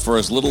solid for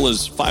as little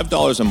as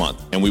 $5 a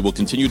month, and we will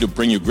continue to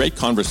bring you great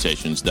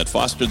conversations that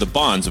foster the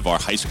bonds of our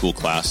high school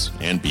class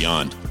and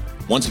beyond.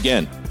 Once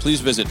again, please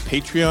visit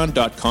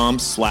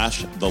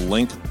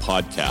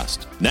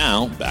patreon.com/thelinkpodcast.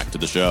 Now, back to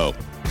the show.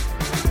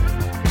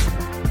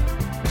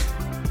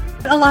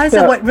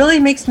 Eliza, what really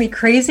makes me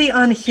crazy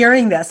on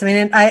hearing this,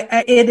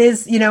 it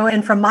is,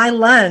 and from my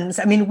lens,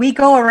 we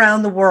go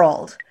around the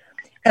world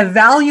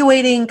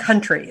evaluating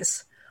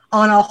countries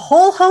on a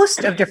whole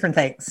host of different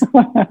things,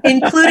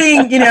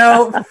 including,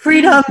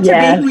 freedom to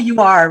be who you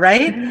are,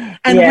 right?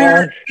 And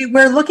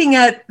we're looking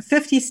at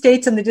 50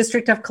 states in the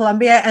District of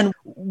Columbia, and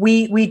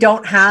we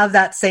don't have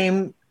that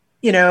same,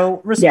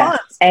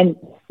 response.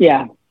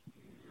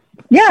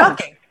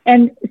 Shocking.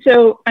 And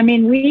so,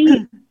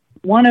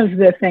 one of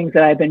the things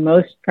that I've been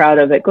most proud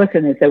of at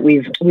GLSEN is that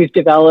we've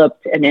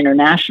developed an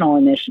international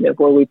initiative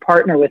where we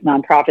partner with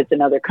nonprofits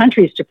in other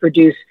countries to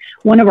produce.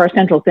 One of our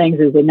central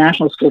things is the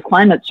National School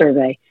Climate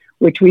Survey,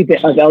 which of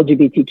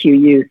LGBTQ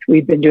youth.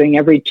 We've been doing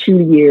every 2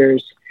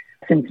 years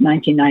since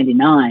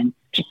 1999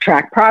 to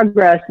track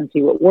progress and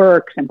see what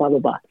works and blah, blah,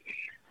 blah.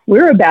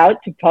 We're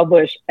about to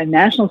publish a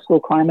National School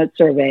Climate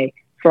Survey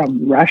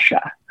from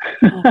Russia.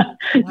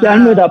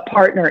 done with a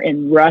partner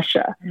in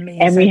Russia.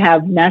 Amazing. And we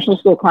have national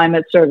school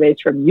climate surveys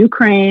from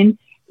Ukraine,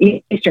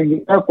 Eastern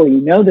Europe, where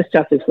you know the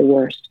stuff is the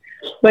worst.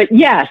 But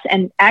yes,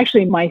 and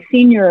actually my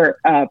senior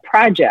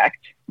project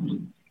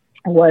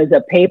was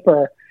a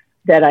paper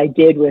that I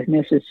did with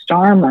Mrs.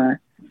 Starmer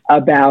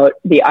about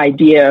the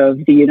idea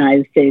of the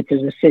United States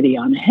as a city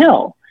on a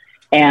hill.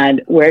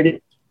 And where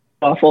did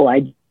the awful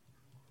idea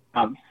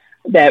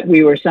that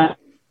we were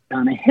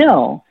on a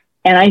hill?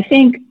 And I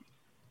think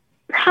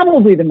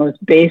probably the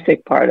most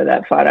basic part of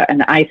that, Fada,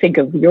 and I think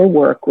of your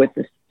work with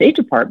the State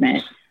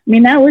Department, I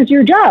mean, that was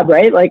your job,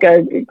 right? Like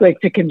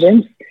to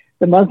convince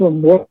the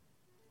Muslim world,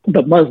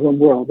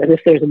 that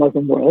if there's a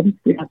Muslim world,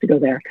 we have to go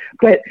there,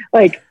 but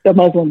like the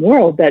Muslim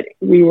world, that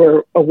we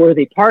were a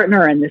worthy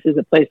partner and this is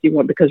a place you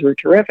want because we're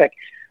terrific.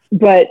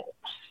 But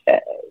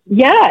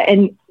yeah,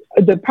 and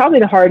probably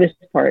the hardest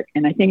part,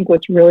 and I think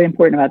what's really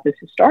important about this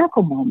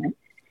historical moment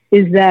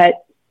is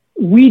that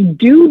we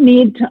do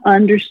need to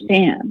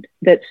understand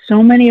that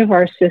so many of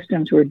our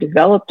systems were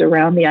developed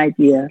around the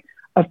idea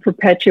of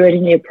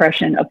perpetuating the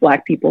oppression of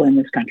Black people in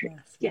this country.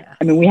 Yeah.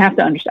 I mean, we have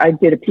to understand. I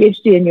did a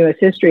PhD in U.S.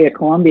 history at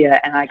Columbia,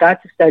 and I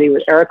got to study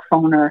with Eric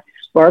Foner,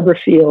 Barbara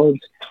Fields,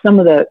 some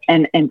of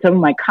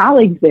my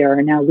colleagues there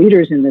are now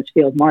leaders in this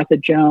field, Martha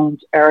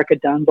Jones, Erica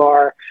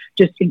Dunbar,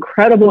 just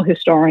incredible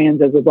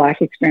historians of the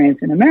Black experience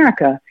in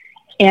America.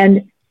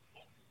 And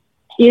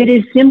it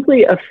is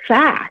simply a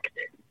fact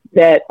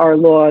that our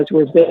laws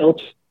were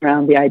built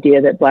around the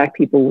idea that Black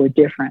people were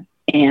different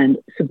and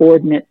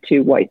subordinate to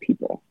white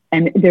people.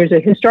 And there's a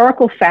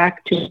historical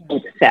fact to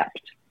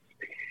accept.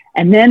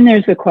 And then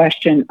there's the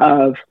question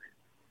of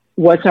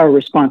what's our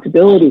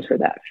responsibility for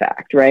that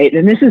fact, right?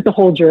 And this is the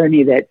whole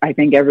journey that I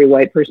think every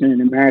white person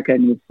in America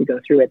needs to go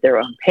through at their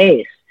own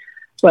pace.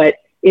 But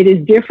it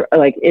is different.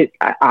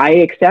 I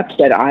accept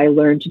that I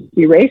learned to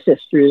be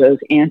racist through those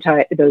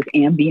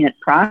ambient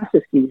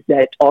processes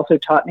that also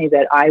taught me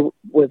that I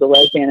was a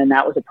lesbian and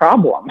that was a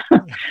problem,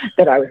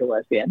 that I was a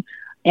lesbian.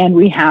 And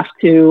we have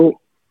to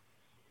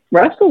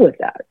wrestle with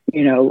that,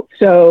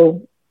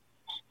 So,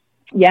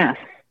 yes.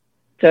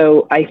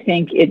 So I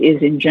think it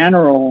is in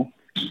general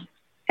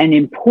an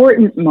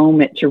important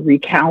moment to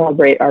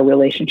recalibrate our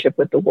relationship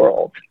with the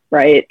world,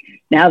 right?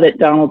 Now that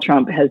Donald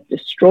Trump has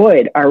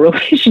destroyed our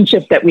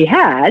relationship that we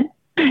had,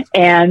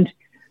 and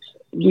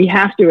we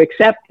have to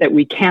accept that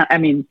we can't,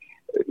 Biden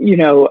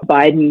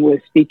was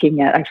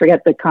speaking at, I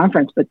forget the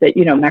conference, but that,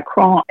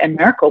 Macron and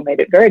Merkel made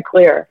it very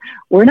clear,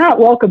 we're not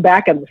welcome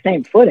back on the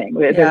same footing.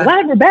 They're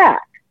glad we're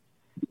back.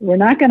 We're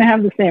not going to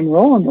have the same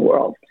role in the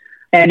world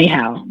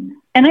anyhow.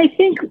 And I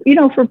think,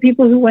 for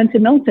people who went to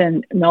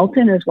Milton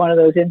is one of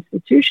those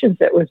institutions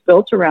that was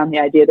built around the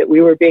idea that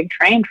we were being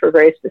trained for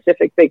very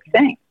specific big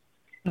things.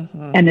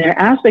 Mm-hmm. And there are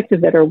aspects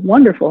of that are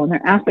wonderful and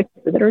there are aspects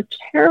of that are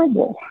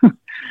terrible.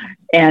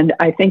 And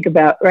I think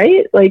about,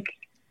 right? Like,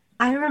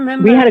 I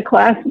remember we had a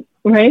class,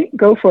 right?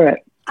 Go for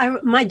it.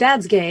 My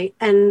dad's gay,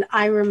 and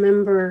I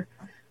remember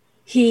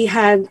he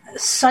had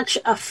such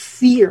a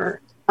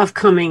fear of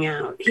coming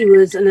out. He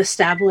was an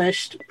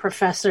established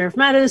professor of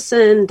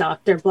medicine,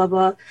 doctor, blah,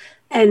 blah.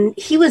 And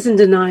he was in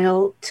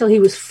denial till he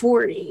was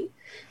 40.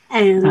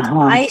 And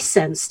I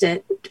sensed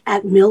it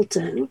at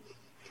Milton.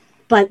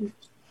 But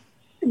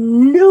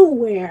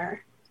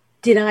nowhere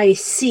did I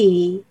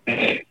see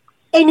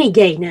any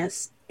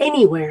gayness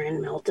anywhere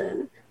in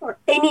Milton or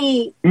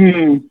any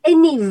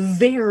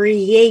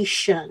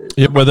variation.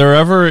 Yeah, were there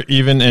ever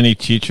even any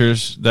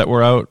teachers that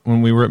were out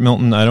when we were at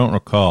Milton? I don't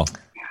recall.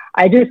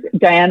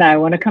 Diana, I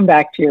want to come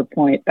back to your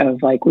point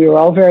of we were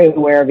all very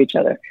aware of each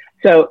other.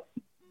 So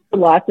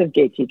lots of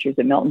gay teachers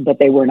at Milton, but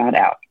they were not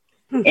out.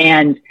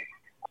 And,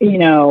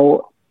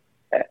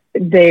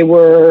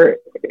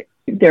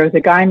 there was a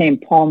guy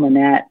named Paul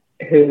Manette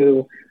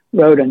who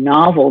wrote a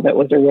novel that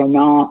was a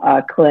roman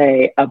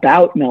clé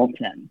about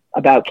Milton,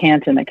 about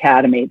Canton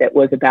Academy, that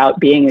was about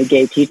being a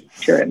gay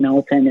teacher at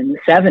Milton in the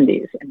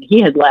 70s. And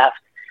he had left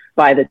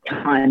by the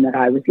time that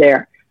I was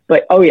there.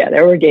 But,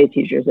 there were gay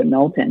teachers at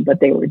Milton, but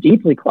they were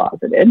deeply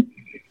closeted.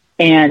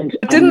 And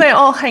didn't they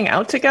all hang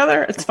out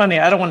together? It's funny.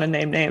 I don't want to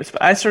name names,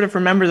 but I sort of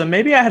remember them.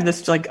 Maybe I had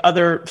this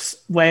other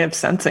way of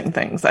sensing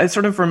things. I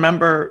sort of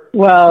remember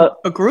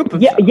a group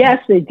of them.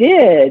 Yes, they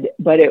did,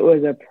 but it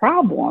was a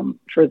problem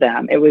for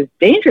them. It was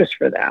dangerous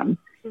for them.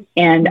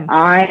 And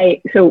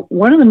so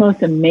one of the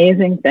most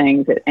amazing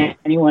things that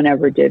anyone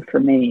ever did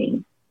for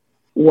me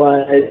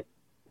was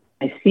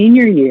my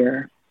senior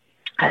year.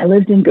 I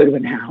lived in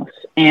Goodwin House,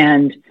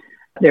 and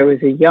there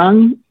was a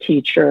young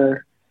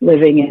teacher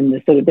living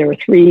in there were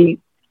 3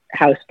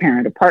 house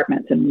parent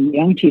apartments, and the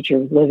young teacher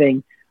was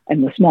living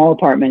in the small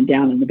apartment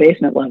down in the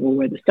basement level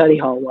where the study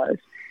hall was.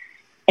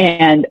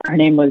 And her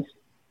name was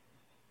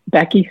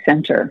Becky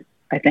Center.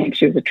 I think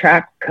she was a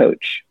track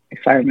coach,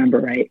 if I remember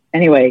right.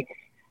 Anyway,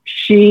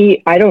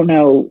 I don't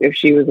know if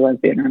she was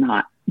lesbian or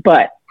not,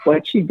 but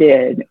what she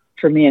did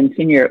for me in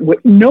senior,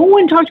 no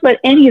one talked about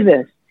any of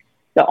this.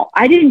 So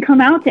I didn't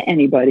come out to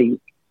anybody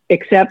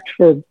except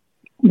for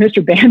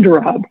Mr.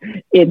 Banderob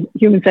in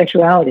Human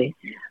Sexuality,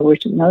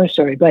 which is another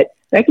story. But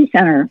Becky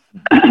Center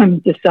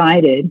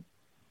decided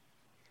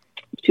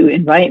to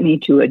invite me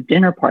to a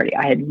dinner party.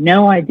 I had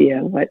no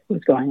idea what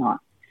was going on.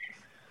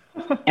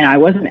 And I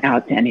wasn't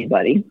out to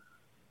anybody.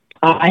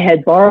 I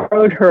had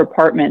borrowed her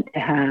apartment to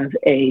have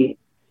a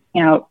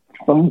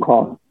phone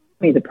call.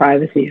 Me the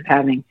privacy of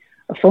having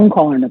a phone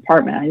call in an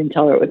apartment. I didn't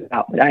tell her it was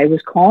out, but I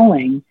was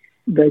calling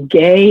the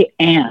gay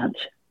aunt,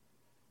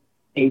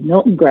 a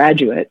Milton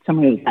graduate,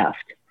 someone who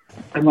left.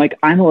 I'm like,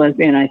 I'm a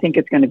lesbian. I think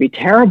it's going to be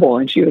terrible.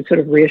 And she was sort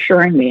of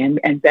reassuring me.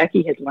 And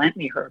Becky had lent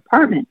me her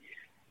apartment.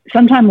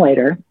 Sometime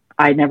later,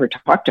 I never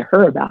talked to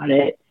her about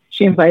it.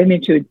 She invited me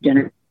to a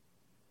dinner.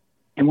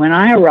 And when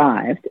I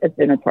arrived at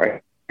the dinner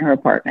party in her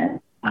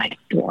apartment, my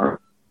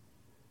door,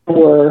 there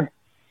were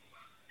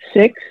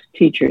 6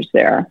 teachers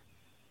there,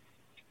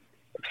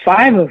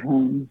 5 of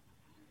whom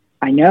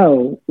I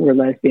know were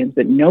lesbians,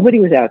 but nobody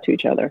was out to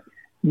each other.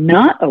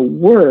 Not a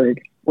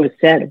word was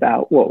said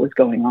about what was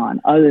going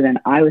on other than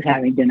I was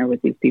having dinner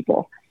with these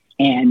people,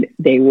 and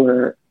they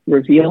were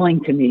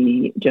revealing to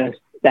me just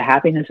the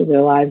happiness of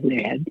their lives.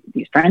 They had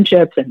these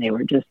friendships and they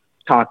were just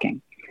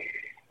talking.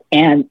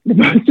 And the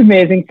most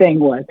amazing thing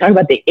was, talk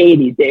about the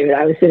 80s, David,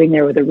 I was sitting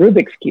there with a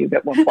Rubik's Cube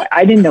at one point.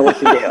 I didn't know what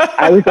to do.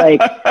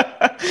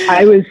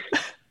 I was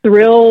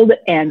thrilled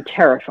and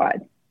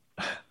terrified.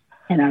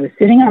 And I was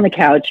sitting on the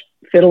couch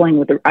fiddling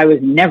with I was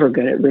never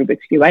good at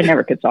Rubik's Cube. I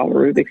never could solve a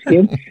Rubik's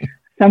Cube.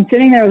 So I'm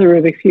sitting there with a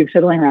Rubik's Cube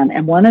fiddling around.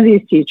 And one of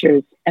these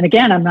teachers, and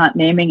again, I'm not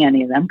naming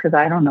any of them because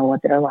I don't know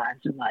what their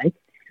lives are like,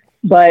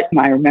 but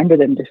I remember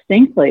them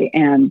distinctly.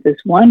 And this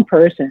one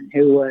person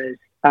who was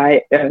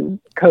a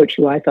coach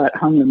who I thought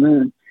hung the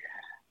moon,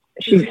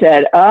 she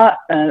said,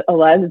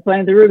 Eliza's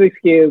playing the Rubik's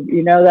Cube.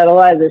 You know that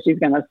Eliza, she's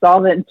going to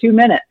solve it in 2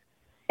 minutes.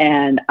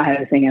 And I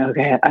was thinking,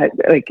 okay,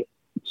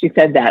 she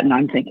said that, and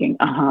I'm thinking,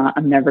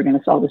 I'm never going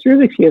to solve this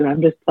Rubik's Cube.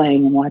 I'm just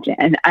playing and watching.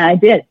 And I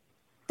did.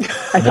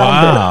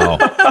 Wow.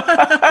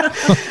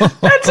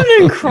 That's an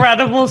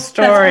incredible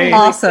story.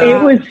 That's awesome.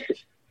 It was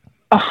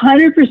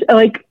 100%,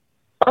 like,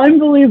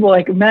 unbelievable,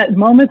 like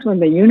moments when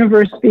the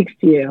universe speaks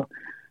to you.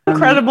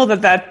 Incredible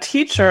that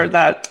teacher,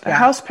 that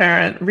house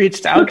parent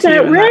reached out to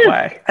you in that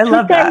way. I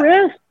love that.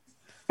 Risk.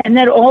 And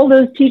that all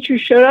those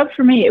teachers showed up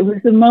for me. It was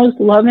the most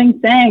loving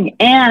thing.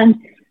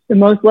 And the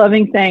most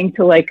loving thing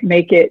to like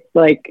make it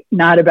like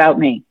not about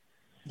me.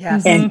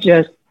 Yes. And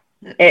just,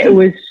 it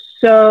was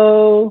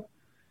so,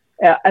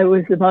 it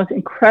was the most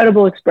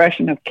incredible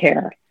expression of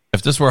care.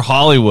 If this were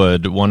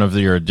Hollywood, one of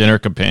your dinner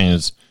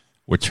companions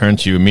would turn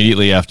to you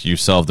immediately after you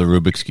solved the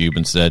Rubik's Cube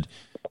and said,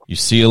 "You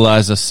see,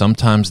 Eliza,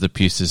 sometimes the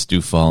pieces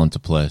do fall into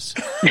place."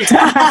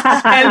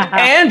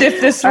 and if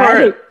this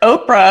were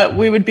Oprah,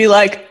 we would be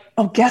like,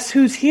 "Oh, guess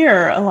who's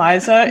here,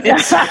 Eliza?"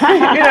 It's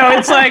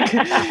it's like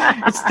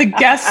it's the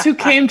guests who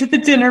came to the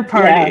dinner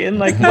party, and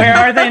like, where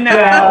are they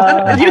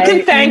now? And you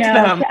can thank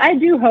them. I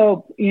do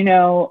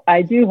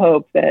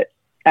hope that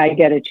I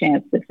get a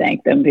chance to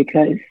thank them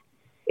because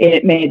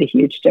it made a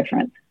huge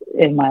difference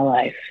in my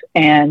life.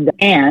 And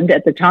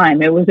at the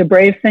time, it was a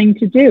brave thing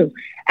to do.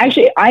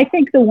 Actually, I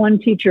think the one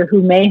teacher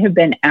who may have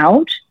been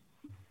out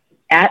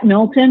at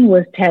Milton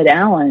was Ted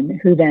Allen,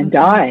 who then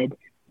died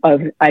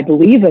of, I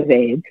believe, of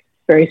AIDS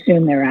very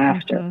soon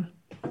thereafter.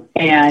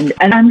 And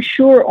I'm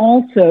sure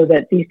also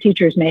that these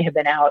teachers may have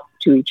been out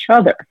to each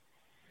other.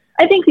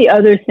 I think the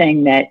other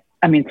thing that,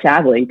 I mean,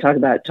 sadly, talking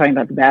about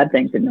the bad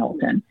things in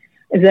Milton,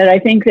 is that I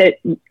think that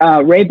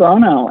Ray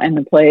Bono and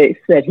the place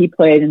that he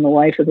played in the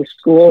life of the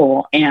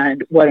school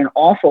and what an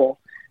awful,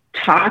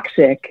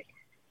 toxic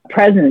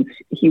presence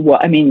he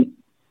was. I mean,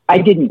 I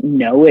didn't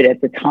know it at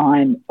the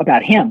time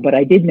about him, but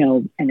I did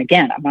know, and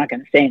again, I'm not going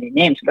to say any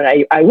names, but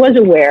I was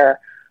aware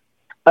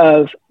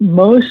of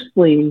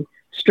mostly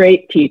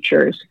straight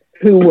teachers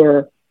who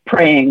were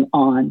preying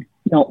on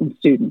Milton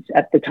students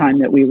at the time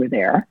that we were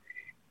there.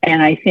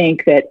 And I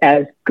think that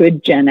as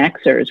good Gen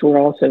Xers, we're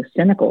also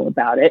cynical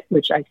about it,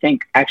 which I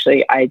think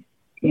actually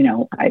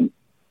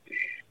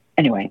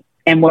anyway.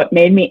 And what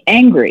made me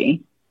angry,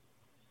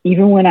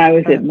 even when I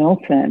was at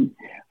Milton,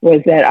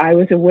 was that I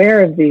was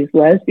aware of these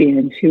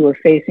lesbians who were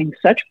facing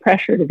such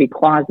pressure to be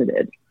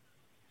closeted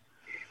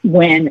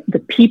when the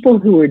people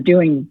who were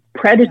doing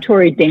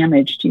predatory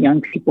damage to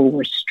young people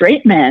were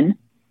straight men,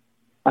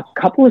 a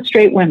couple of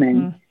straight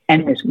women,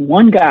 and this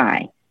one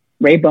guy,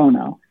 Ray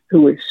Bono,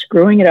 who was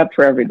screwing it up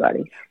for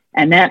everybody.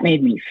 And that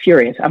made me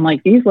furious. I'm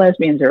like, these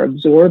lesbians are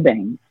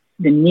absorbing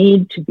the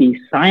need to be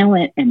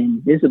silent and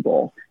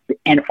invisible.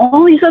 And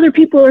all these other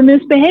people are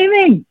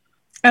misbehaving.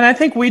 And I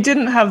think we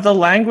didn't have the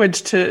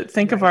language to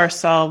think of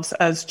ourselves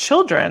as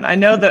children. I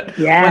know that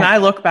when I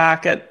look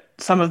back at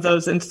some of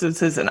those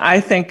instances and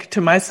I think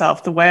to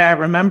myself, the way I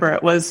remember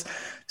it was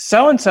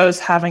so-and-so's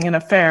having an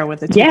affair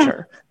with a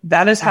teacher.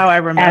 That is how I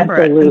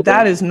remember it. And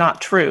that is not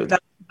true.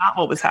 That's not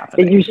what was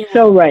happening. You're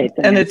so right.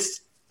 And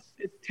it's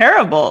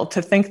terrible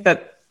to think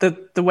that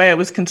the way it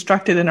was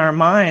constructed in our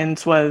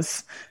minds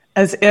was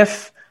as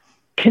if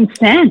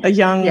consent, a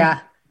young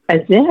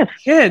as if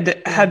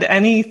kid had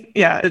any,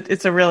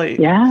 it's a really,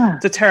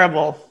 it's a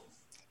terrible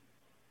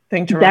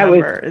thing to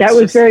remember. That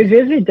was very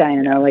vivid,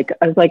 Diana. Like,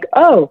 I was like,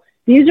 oh,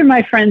 these are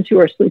my friends who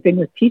are sleeping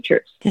with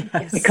teachers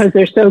because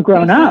they're so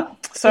grown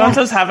up.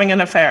 So-and-so's having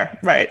an affair,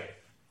 right?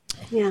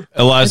 Yeah.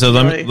 Eliza,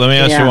 let me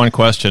ask you one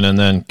question, and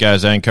then,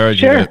 guys, I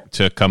encourage you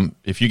to come.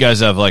 If you guys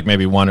have like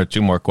maybe one or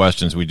two more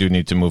questions, we do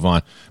need to move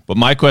on. But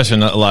my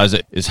question,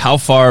 Eliza, is how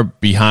far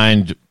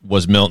behind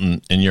was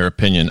Milton, in your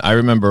opinion? I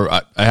remember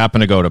I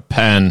happened to go to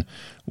Penn,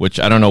 which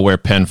I don't know where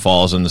Penn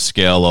falls in the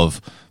scale of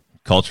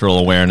cultural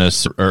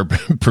awareness or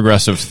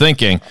progressive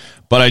thinking,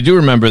 but I do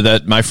remember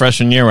that my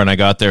freshman year when I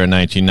got there in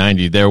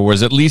 1990, there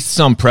was at least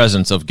some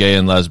presence of gay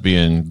and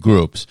lesbian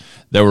groups.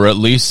 There were at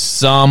least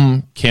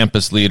some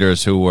campus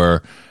leaders who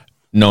were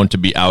known to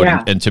be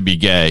out and to be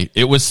gay.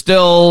 It was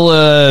still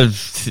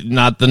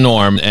not the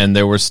norm, and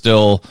there were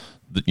still,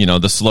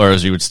 the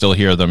slurs. You would still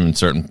hear them in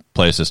certain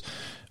places.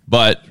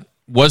 But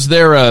was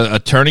there a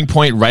turning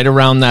point right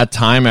around that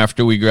time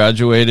after we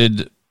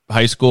graduated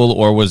high school,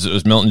 or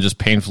was Milton just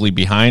painfully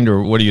behind,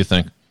 or what do you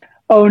think?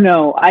 Oh,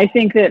 no. I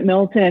think that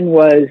Milton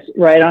was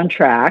right on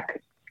track.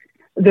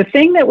 The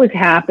thing that was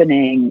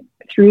happening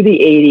through the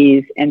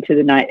 80s and to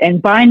the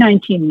and by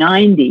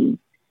 1990,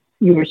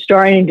 you were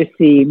starting to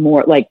see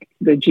more, like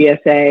the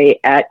GSA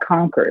at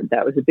Concord.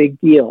 That was a big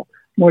deal.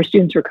 More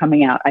students were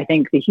coming out. I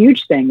think the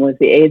huge thing was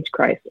the AIDS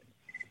crisis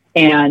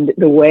and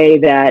the way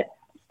that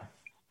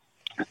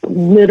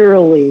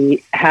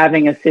literally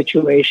having a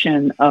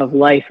situation of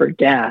life or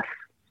death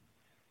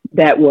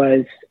that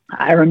was,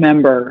 I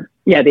remember,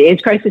 the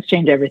AIDS crisis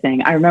changed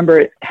everything. I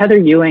remember Heather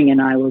Ewing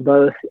and I were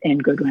both in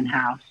Goodwin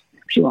House.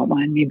 She won't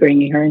mind me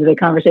bringing her into the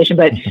conversation,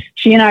 but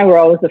she and I were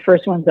always the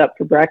first ones up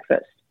for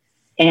breakfast.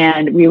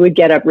 And we would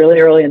get up really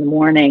early in the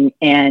morning,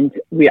 and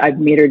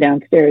I'd meet her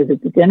downstairs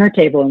at the dinner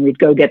table, and we'd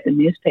go get the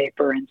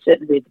newspaper and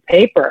sit and read the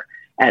paper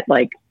at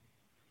like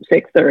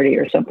 6:30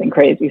 or something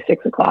crazy,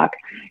 6 o'clock.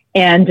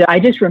 And I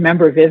just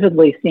remember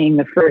vividly seeing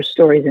the first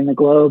stories in the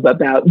Globe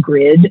about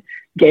GRID,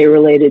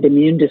 gay-related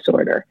immune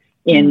disorder,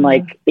 in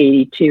like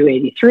 82,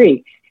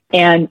 83.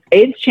 And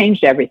AIDS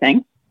changed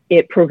everything.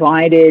 It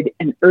provided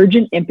an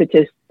urgent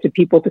impetus to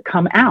people to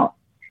come out.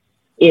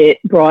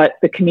 It brought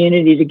the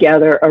community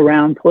together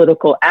around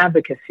political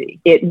advocacy.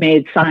 It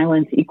made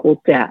silence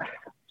equal death.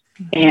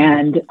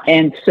 And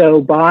so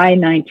by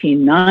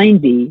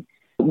 1990,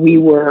 we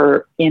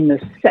were in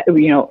the,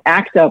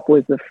 ACT UP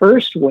was the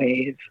first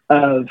wave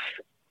of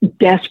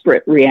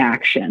desperate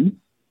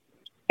reaction.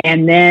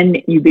 And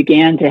then you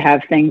began to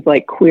have things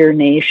like Queer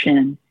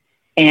Nation.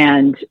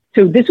 And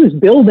so this was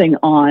building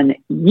on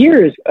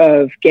years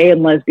of gay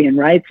and lesbian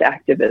rights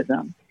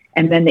activism.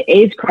 And then the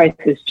AIDS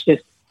crisis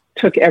just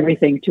took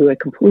everything to a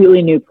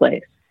completely new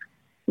place.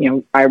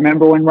 I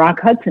remember when Rock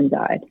Hudson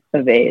died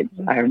of AIDS.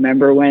 I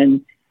remember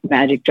when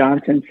Magic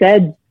Johnson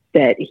said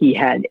that he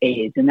had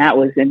AIDS, and that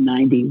was in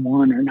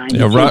 91 or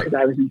 92 because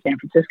I was in San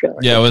Francisco.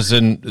 Yeah,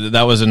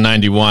 that was in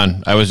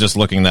 91. I was just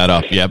looking that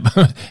up. Yep.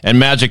 And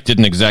Magic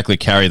didn't exactly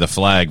carry the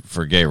flag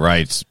for gay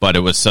rights, but it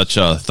was such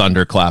a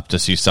thunderclap to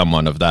see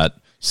someone of that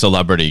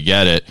celebrity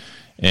get it.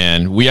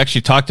 And we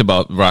actually talked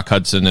about Rock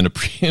Hudson in a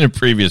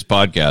previous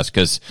podcast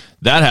because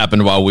that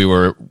happened while we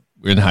were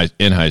in high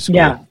school.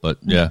 Yeah. But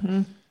yeah.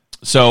 Mm-hmm.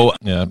 So,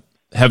 yeah.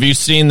 Have you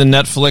seen the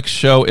Netflix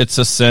show It's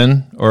a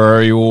Sin, or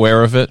are you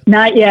aware of it?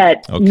 Not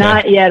yet. Okay.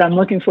 Not yet. I'm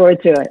looking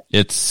forward to it.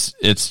 It's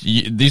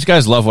these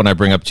guys love when I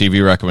bring up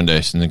TV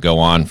recommendations and go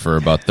on for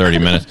about 30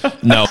 minutes.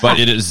 No, but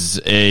it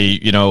is a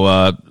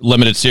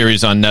limited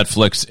series on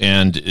Netflix,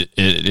 and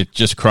it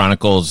just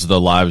chronicles the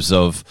lives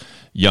of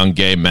young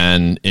gay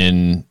men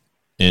in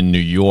New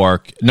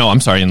York. No,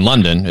 I'm sorry, in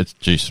London.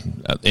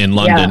 In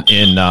London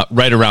in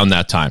right around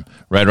that time.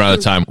 Right around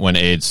the time when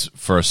AIDS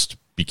first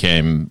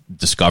became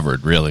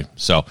discovered, really.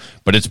 So,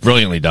 but it's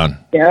brilliantly done.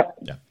 Yep.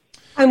 Yeah.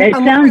 It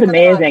sounds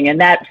amazing. And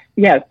that,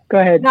 go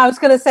ahead. No, I was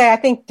going to say, I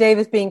think Dave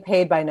is being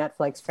paid by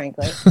Netflix,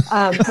 frankly.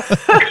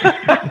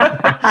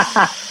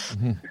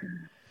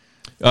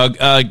 Go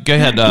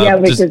ahead. I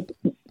was just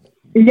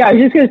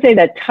going to say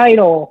that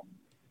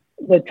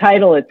the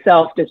title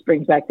itself just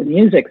brings back the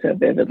music so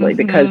vividly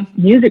because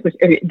music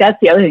that's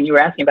the other thing you were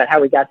asking about,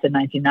 how we got to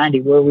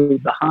 1990. Were we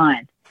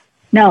behind?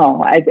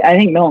 No, I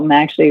think Milton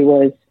actually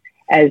was,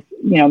 as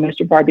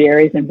Mr.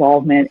 Barbieri's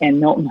involvement and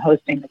Milton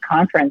hosting the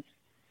conference,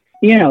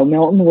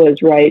 Milton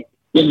was right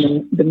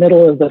in the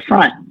middle of the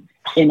front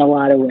in a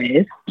lot of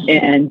ways.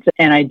 And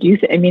I do,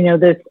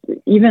 this,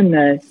 even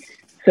the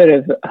sort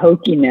of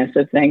hokiness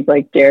of things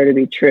like dare to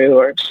be true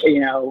or,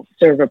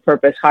 serve a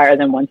purpose higher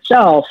than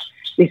oneself,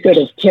 these sort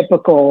of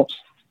typical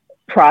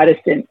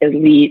Protestant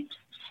elite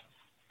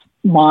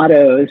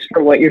mottos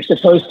for what you're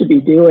supposed to be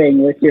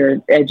doing with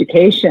your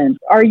education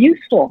are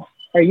useful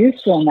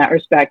in that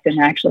respect and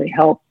actually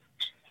help.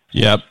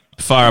 Yep.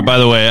 Farah, by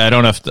the way, I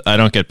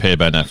don't get paid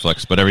by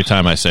Netflix, but every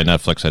time I say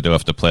Netflix, I do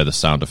have to play the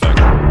sound effect.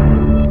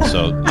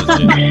 So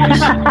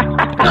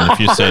if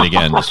you say it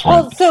again, just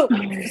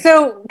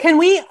so can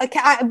we?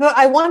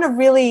 I want to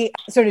really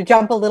sort of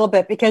jump a little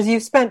bit because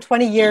you've spent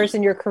 20 years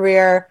in your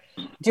career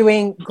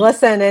doing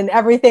GLSEN and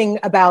everything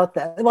about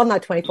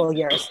not 24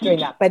 years doing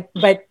that, but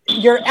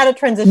you're at a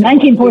transition.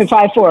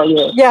 19.54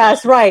 years.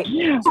 Yes, right.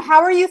 So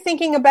how are you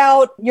thinking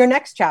about your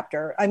next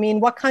chapter? I mean,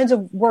 what kinds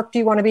of work do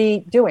you want to be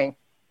doing?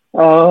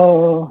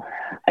 Oh,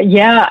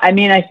 Yeah, I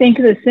mean, I think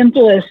the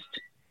simplest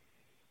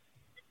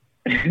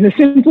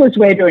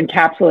way to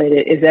encapsulate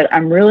it is that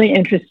I'm really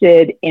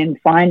interested in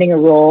finding a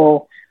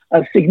role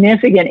of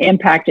significant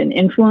impact and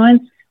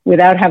influence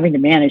without having to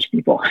manage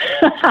people.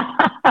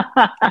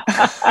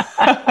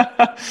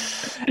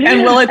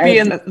 And will it be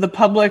in the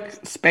public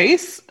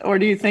space, or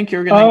do you think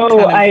you're going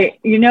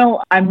to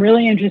I'm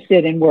really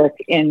interested in work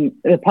in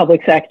the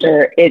public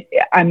sector.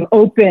 I'm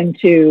open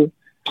to,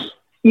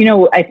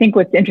 I think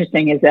what's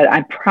interesting is that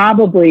I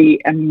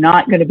probably am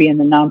not going to be in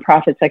the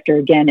nonprofit sector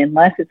again,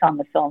 unless it's on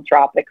the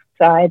philanthropic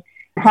side.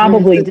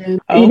 Probably,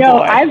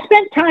 I've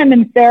spent time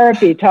in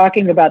therapy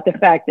talking about the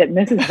fact that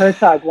Mrs.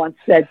 Herzog once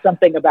said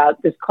something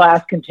about this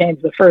class contains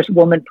the first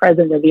woman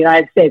president of the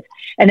United States.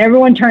 And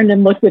everyone turned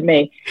and looked at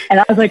me. And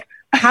I was like,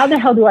 how the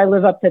hell do I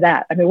live up to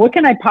that? I mean, what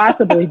can I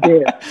possibly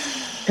do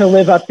to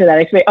live up to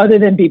that, other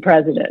than be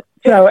president?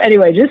 So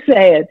anyway, just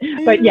say it.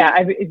 But yeah,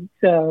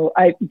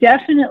 I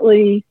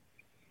definitely,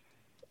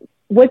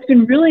 what's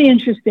been really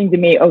interesting to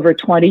me over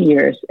 20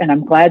 years, and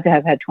I'm glad to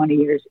have had 20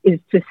 years,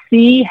 is to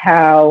see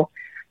how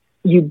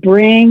you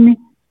bring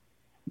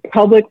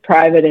public,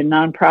 private, and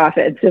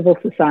nonprofit and civil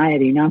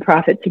society,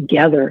 nonprofit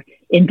together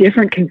in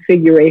different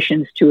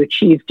configurations to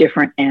achieve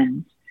different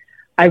ends.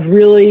 I've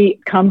really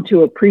come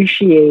to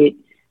appreciate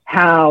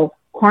how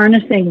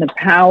harnessing the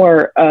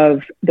power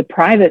of the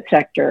private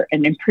sector,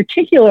 and in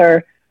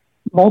particular,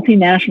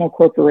 multinational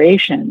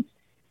corporations,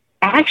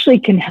 actually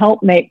can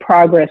help make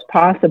progress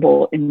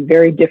possible in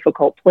very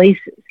difficult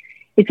places.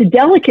 It's a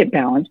delicate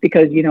balance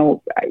because,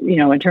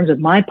 in terms of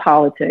my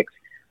politics,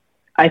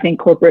 I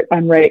think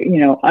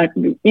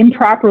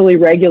improperly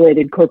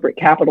regulated corporate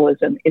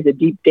capitalism is a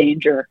deep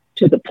danger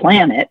to the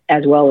planet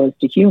as well as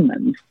to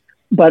humans.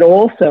 But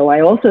I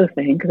also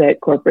think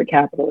that corporate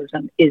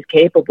capitalism is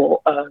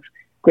capable of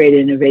great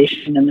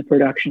innovation and the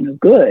production of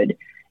good.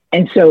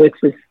 And so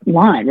it's this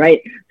line,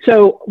 right?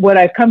 So what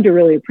I've come to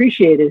really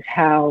appreciate is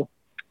how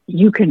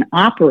you can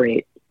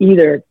operate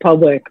either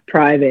public,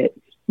 private,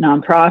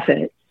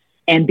 nonprofit,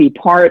 and be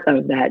part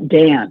of that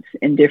dance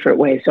in different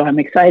ways. So I'm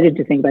excited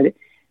to think about it.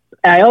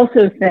 I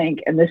also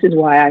think, and this is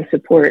why I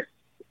support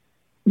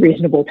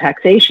reasonable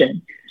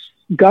taxation,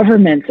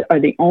 governments are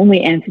the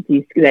only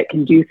entities that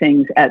can do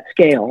things at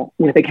scale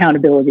with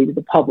accountability to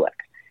the public.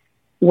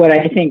 What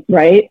I think,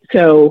 right?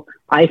 So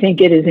I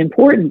think it is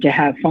important to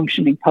have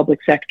functioning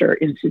public sector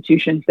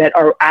institutions that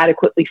are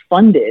adequately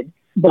funded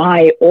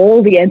by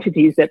all the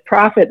entities that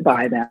profit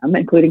by them,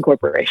 including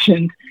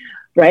corporations,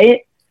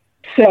 right?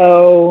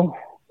 So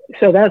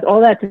that's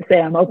all that to say.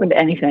 I'm open to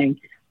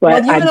anything.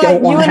 But you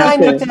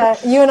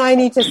and I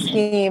need to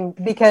scheme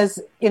because,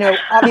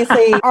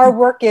 obviously our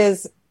work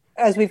is,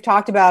 as we've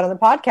talked about on the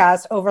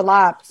podcast,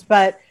 overlaps.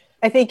 But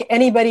I think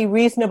anybody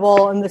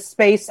reasonable in the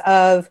space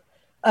of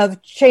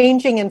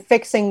changing and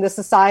fixing the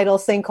societal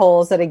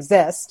sinkholes that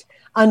exist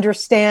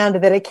understand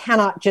that it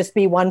cannot just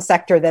be one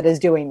sector that is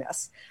doing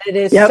this. It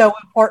is so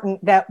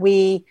important that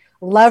we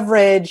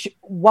leverage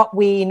what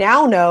we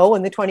now know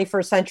in the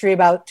 21st century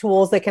about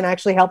tools that can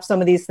actually help some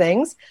of these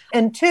things.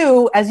 And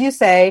two, as you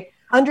say,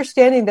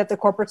 understanding that the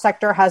corporate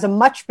sector has a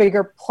much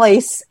bigger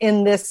place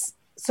in this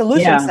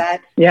solution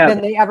set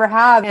than they ever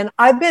have. And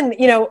I've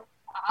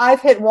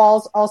hit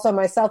walls also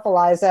myself,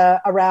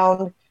 Eliza,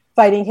 around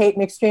fighting hate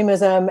and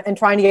extremism and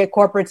trying to get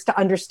corporates to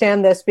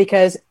understand this,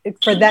 because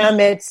for them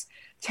it's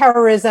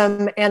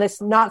terrorism and it's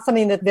not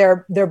something that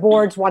their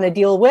boards want to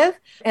deal with.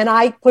 And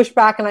I pushed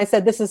back and I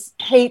said, this is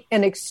hate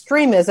and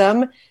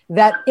extremism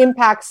that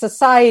impacts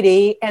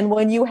society. And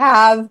when you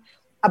have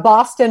a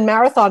Boston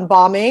Marathon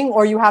bombing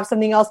or you have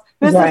something else,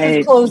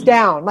 businesses close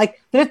down.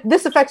 Like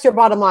this affects your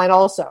bottom line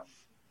also,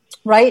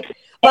 right?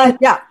 But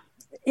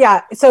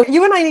yeah. So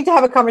you and I need to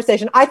have a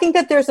conversation. I think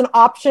that there's an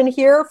option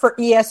here for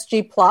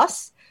ESG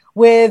plus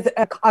with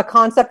a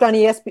concept on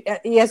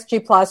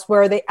ESG plus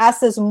where the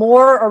S is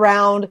more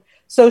around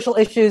social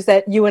issues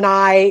that you and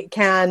I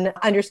can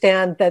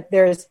understand that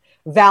there's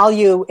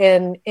value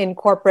in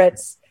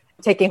corporates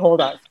taking hold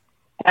of.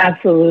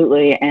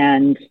 Absolutely.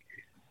 And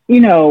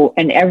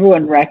and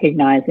everyone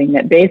recognizing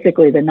that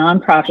basically the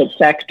nonprofit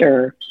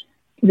sector,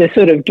 the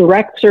sort of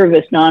direct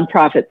service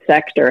nonprofit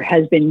sector,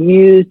 has been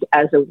used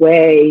as a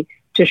way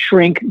to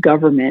shrink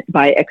government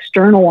by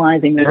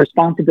externalizing the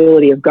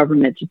responsibility of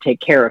government to take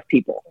care of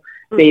people,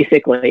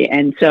 basically.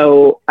 And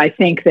so I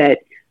think that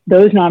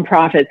those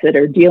nonprofits that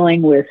are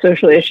dealing with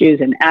social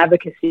issues and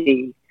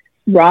advocacy,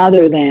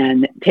 rather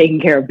than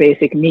taking care of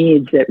basic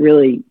needs that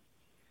really,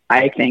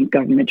 I think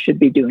government should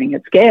be doing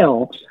at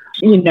scale,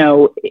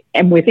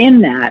 and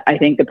within that, I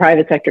think the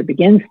private sector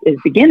is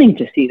beginning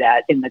to see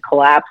that in the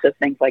collapse of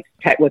things like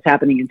what's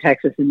happening in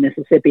Texas and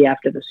Mississippi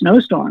after the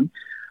snowstorm.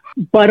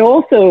 But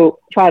also,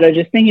 Fado,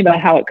 just thinking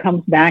about how it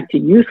comes back to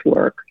youth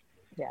work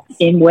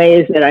in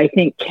ways that I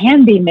think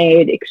can be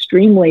made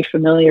extremely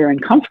familiar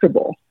and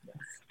comfortable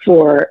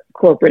for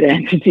corporate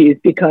entities,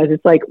 because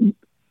it's like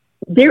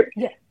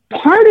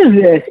part of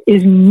this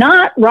is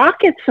not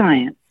rocket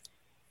science.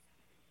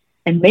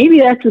 And maybe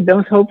that's the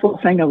most hopeful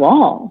thing of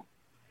all.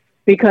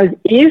 Because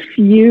if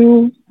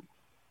you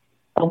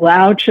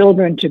allow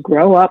children to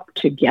grow up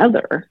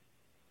together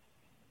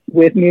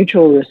with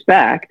mutual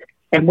respect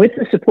and with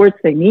the supports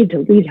they need to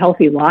lead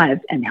healthy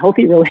lives and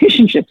healthy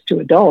relationships to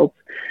adults,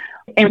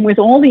 and with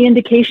all the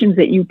indications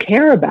that you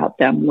care about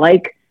them,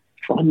 like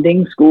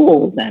funding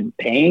schools and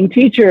paying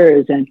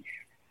teachers, and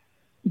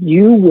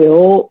you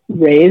will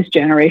raise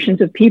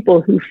generations of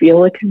people who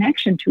feel a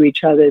connection to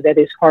each other that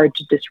is hard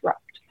to disrupt.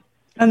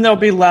 And there'll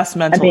be less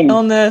mental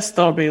illness,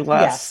 there'll be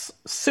less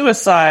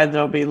suicide,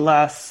 there'll be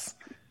less.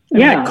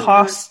 It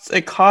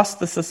costs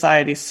the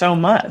society so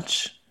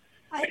much.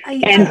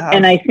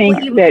 And I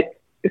think that,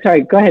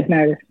 sorry, go ahead,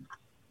 Meredith.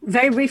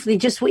 Very briefly,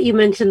 just what you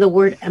mentioned, the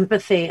word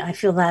empathy, I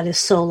feel that is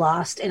so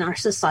lost in our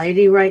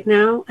society right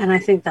now. And I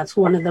think that's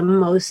one of the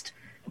most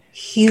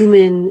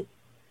human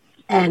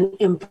and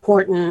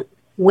important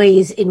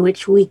ways in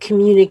which we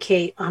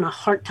communicate on a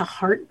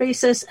heart-to-heart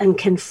basis and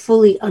can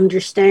fully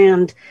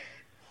understand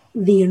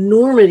the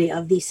enormity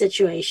of these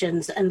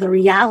situations and the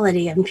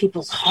reality in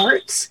people's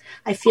hearts.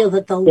 I feel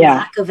that the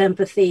lack of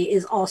empathy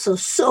is also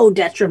so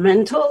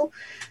detrimental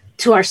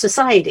to our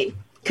society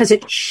because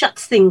it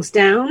shuts things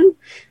down,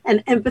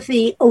 and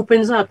empathy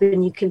opens up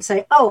and you can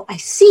say, oh, I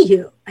see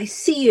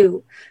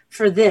you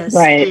for this.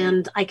 Right.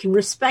 And I can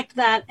respect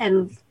that.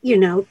 And,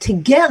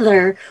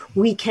 together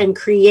we can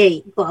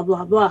create blah,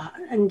 blah, blah.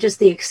 And just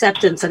the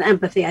acceptance and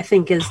empathy, I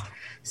think, is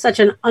such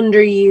an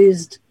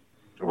underused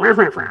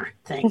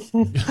thing.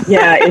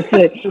 Yeah,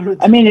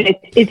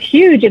 it's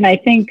huge. And I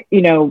think,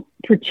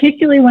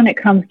 particularly when it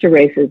comes to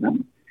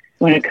racism,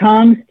 when it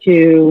comes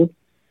to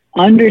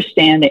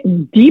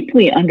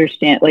deeply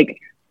understand,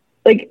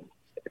 like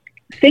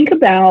think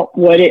about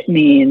what it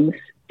means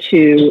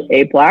to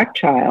a Black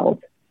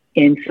child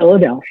in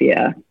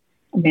Philadelphia.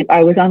 I mean,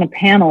 I was on a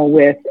panel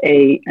with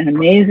an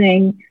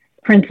amazing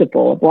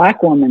principal, a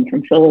Black woman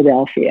from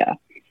Philadelphia,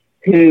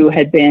 who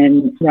had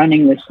been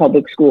running this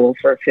public school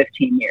for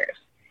 15 years.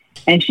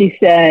 And she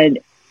said,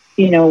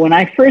 when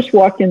I first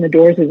walked in the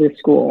doors of this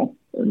school,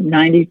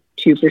 92%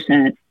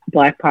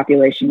 Black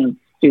population of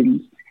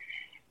students,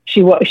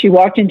 she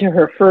walked into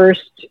her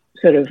first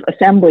sort of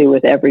assembly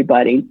with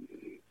everybody,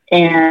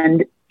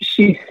 and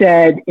she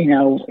said,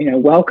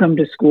 welcome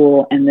to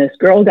school. And this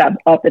girl got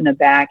up in the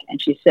back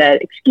and she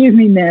said, excuse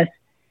me, miss,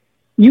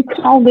 you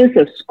call this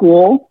a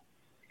school?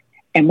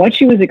 And what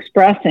she was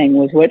expressing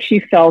was what she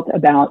felt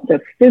about the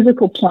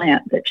physical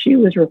plant that she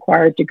was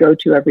required to go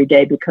to every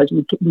day, because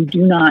we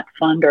do not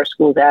fund our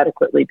schools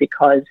adequately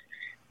because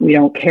we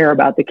don't care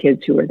about the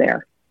kids who are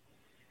there.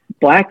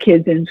 Black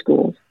kids in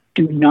schools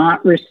do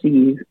not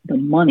receive the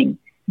money.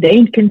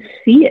 They can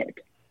see it.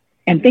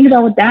 And think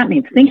about what that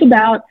means. Think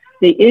about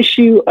the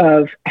issue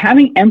of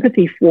having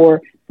empathy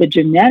for the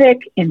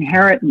genetic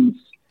inheritance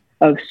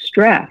of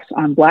stress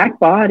on Black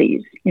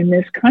bodies in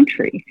this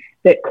country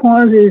that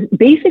causes,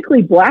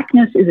 basically,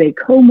 Blackness is a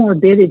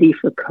comorbidity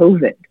for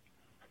COVID,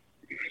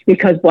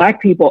 because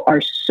Black people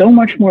are so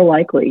much more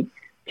likely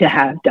to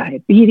have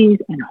diabetes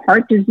and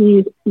heart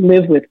disease,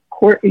 live with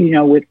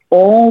with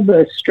all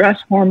the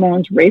stress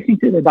hormones racing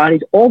through their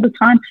bodies all the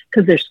time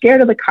because they're scared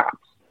of the cops,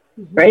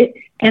 right?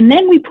 And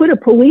then we put a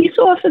police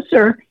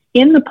officer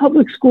in the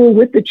public school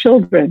with the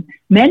children,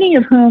 many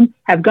of whom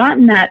have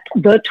gotten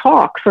the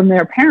talk from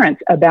their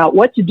parents about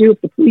what to do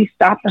if the police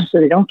stop them so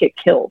they don't get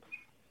killed.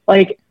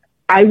 Like,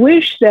 I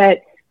wish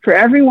that for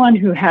everyone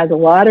who has a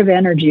lot of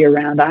energy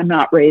around, I'm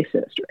not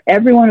racist, or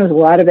everyone who has a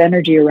lot of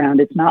energy around,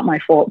 it's not my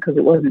fault because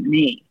it wasn't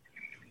me,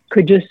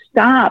 could just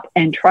stop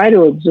and try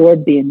to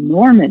absorb the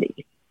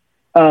enormity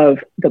of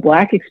the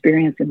Black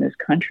experience in this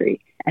country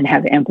and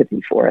have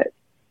empathy for it,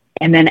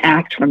 and then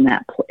act from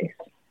that place.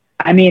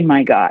 I mean,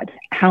 my God,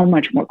 how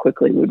much more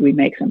quickly would we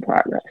make some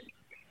progress?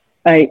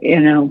 It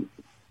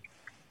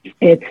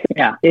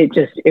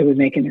would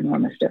make an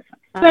enormous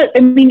difference. But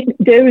I mean,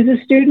 there was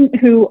a student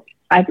who,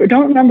 I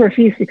don't remember if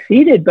he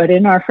succeeded, but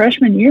in our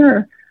freshman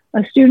year,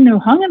 a student who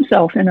hung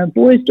himself in a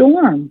boys'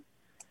 dorm,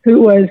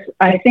 who was,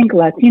 I think,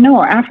 Latino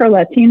or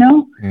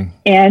Afro-Latino.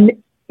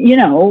 And,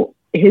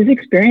 his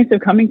experience of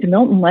coming to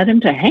Milton led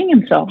him to hang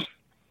himself.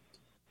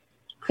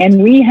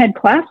 And we had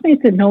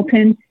classmates at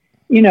Milton.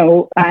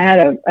 I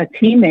had a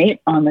teammate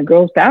on the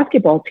girls'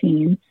 basketball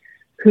team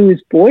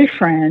whose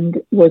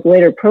boyfriend was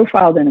later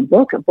profiled in a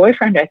book. A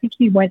boyfriend, I think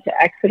he went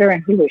to Exeter,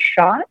 and he was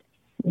shot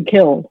and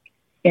killed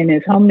in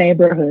his home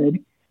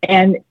neighborhood.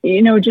 And,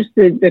 just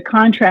the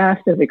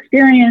contrast of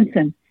experience.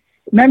 And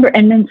remember,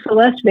 and then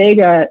Celeste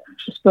Vega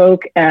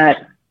spoke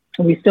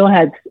we still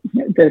had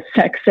the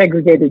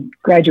sex-segregated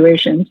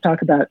graduations,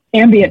 talk about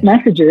ambient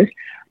messages,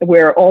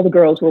 where all the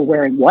girls were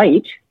wearing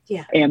white,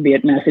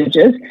 ambient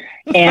messages.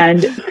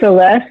 And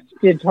Celeste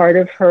did part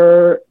of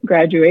her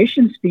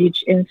graduation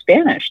speech in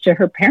Spanish to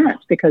her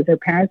parents, because her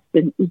parents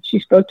she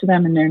spoke to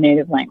them in their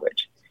native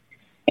language.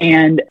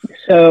 And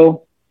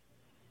so,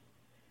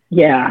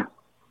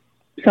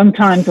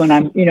 sometimes when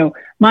I'm,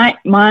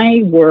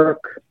 my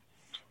work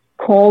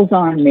calls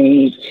on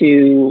me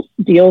to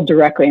deal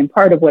directly. And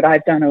part of what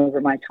I've done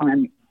over my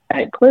time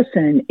at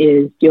Clifton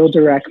is deal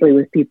directly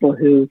with people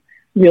who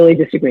really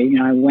disagree.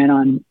 I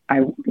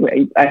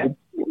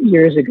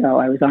years ago.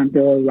 I was on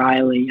Bill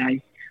O'Reilly.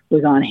 I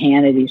was on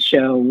Hannity's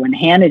show when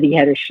Hannity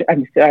had a show.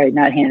 I'm sorry,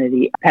 not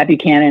Hannity. Pat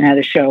Buchanan had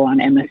a show on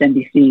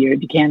MSNBC, or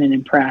Buchanan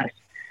and Press.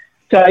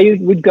 So I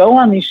would go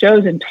on these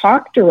shows and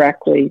talk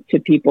directly to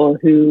people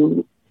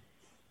who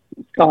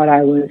thought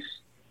I was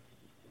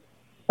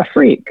a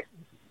freak,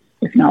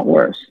 if not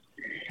worse.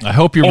 I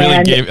hope you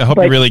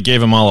really gave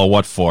them all a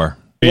what for.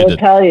 I'll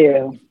tell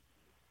you,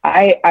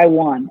 I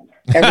won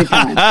every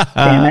time.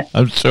 Damn it.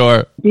 I'm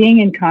sure. Being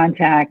in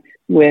contact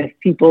with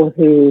people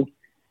who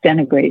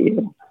denigrate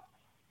you,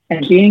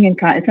 and being in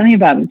it's something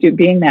about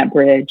being that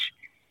bridge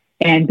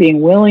and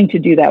being willing to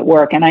do that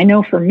work. And I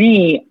know for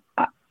me,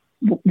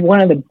 one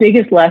of the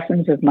biggest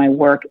lessons of my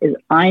work is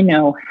I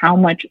know how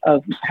much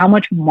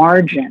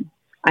margin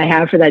I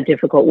have for that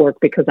difficult work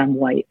because I'm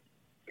white.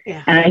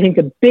 Yeah. And I think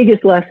the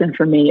biggest lesson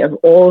for me of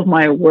all of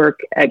my work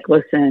at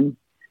GLSEN,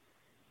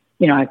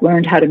 I've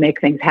learned how to make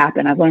things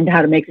happen. I've learned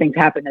how to make things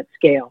happen at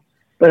scale.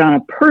 But on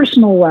a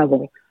personal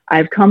level,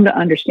 I've come to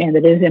understand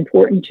that it is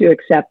important to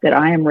accept that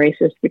I am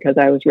racist because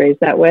I was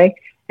raised that way,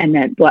 and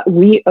that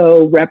we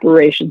owe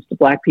reparations to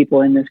Black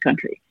people in this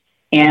country.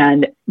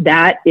 And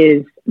that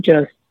is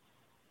just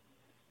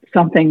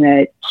something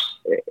that,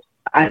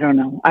 I don't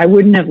know, I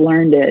wouldn't have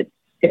learned it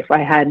if I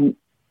hadn't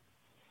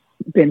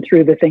been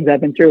through the things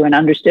I've been through and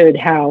understood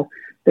how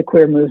the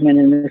queer movement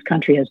in this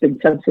country has been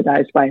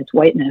subsidized by its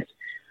whiteness.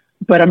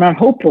 But I'm not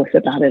hopeless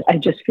about it. I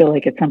just feel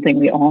like it's something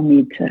we all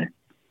need to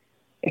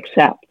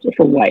accept if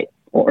we're white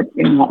or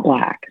not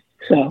Black.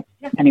 So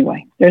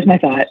anyway, there's my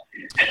thought.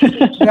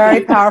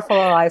 Very powerful,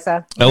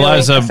 Eliza.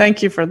 Eliza,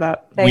 thank you for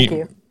that. Thank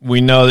you.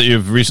 We know that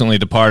you've recently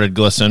departed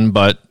GLSEN,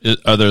 but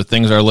are there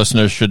things our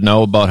listeners should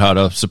know about how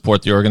to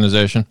support the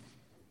organization?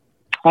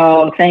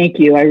 Oh, thank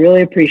you. I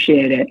really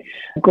appreciate it.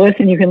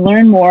 GLSEN, you can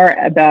learn more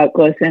about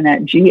GLSEN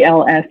at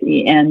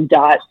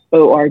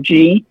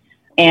glsen.org.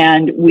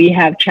 And we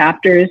have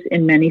chapters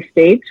in many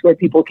states where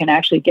people can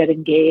actually get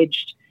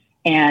engaged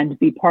and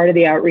be part of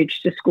the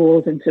outreach to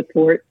schools and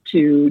support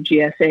to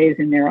GSAs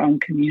in their own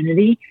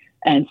community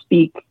and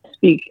speak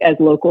as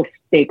local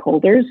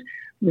stakeholders.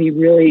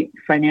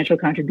 Financial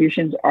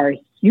contributions are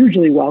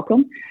hugely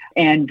welcome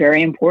and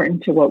very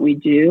important to what we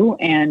do.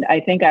 And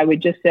I think I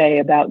would just say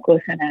about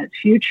GLSEN and its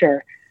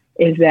future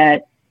is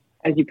that,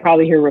 as you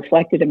probably hear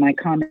reflected in my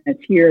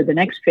comments here, the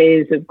next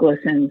phase of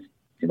GLSEN's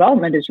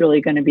development is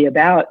really going to be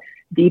about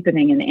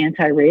deepening an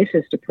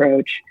anti-racist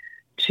approach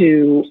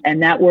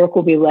and that work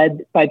will be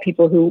led by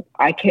people who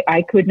I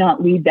could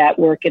not lead that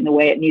work in the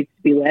way it needs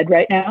to be led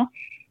right now.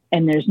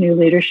 And there's new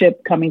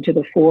leadership coming to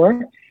the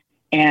fore.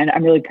 And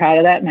I'm really proud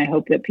of that. And I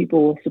hope that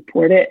people will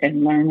support it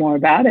and learn more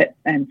about it.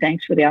 And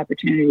thanks for the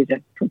opportunity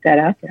to put that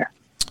out there.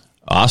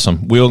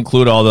 Awesome. We'll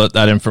include all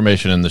that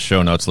information in the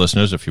show notes,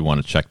 listeners, if you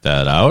want to check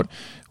that out.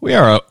 We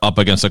are up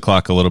against the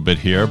clock a little bit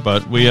here,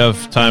 but we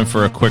have time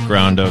for a quick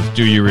round of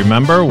Do You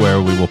Remember,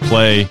 where we will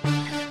play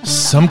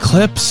some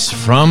clips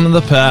from the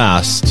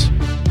past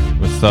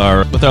with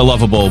our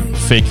lovable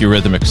fake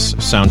Eurythmics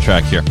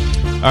soundtrack here.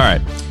 All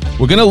right.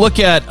 We're going to look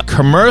at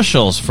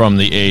commercials from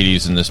the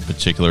 80s in this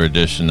particular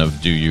edition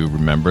of Do You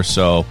Remember?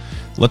 So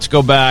let's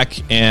go back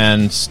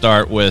and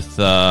start with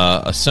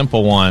a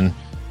simple one,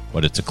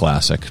 but it's a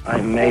classic.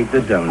 I made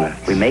the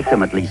donuts. We make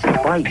them at least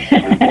twice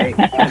every day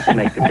just to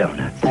make the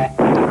donuts.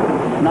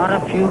 Not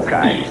a few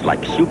kinds,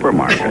 like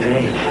supermarket.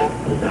 Hey,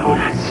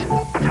 donuts.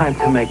 Time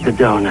to make the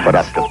donuts. But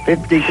up to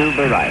 52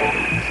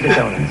 varieties. The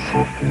donuts.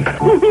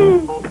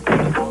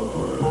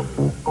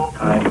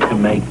 Time to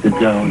make the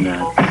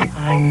donuts.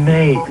 I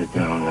made the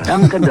donuts.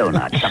 Dunkin'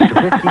 Donuts, up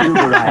to 52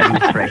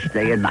 varieties, fresh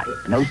day and night.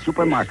 No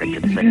supermarket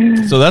can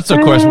say. So that's, of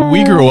course,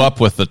 we grew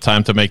up with the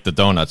time to make the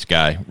donuts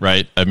guy,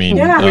 right? I mean,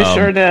 we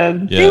sure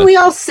did. Yeah. Didn't we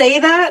all say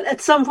that at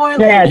some point?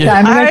 Yeah,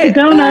 time to make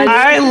the donuts.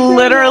 I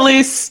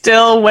literally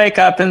still wake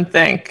up and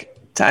think,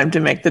 time to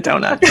make the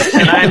donuts.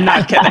 And I'm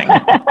not kidding.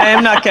 I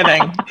am not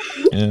kidding.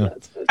 Yeah.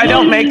 I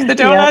don't make the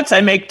donuts.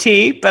 I make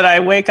tea, but I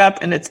wake up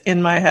and it's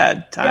in my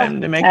head. Time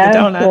to make the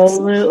donuts.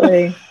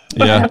 Absolutely.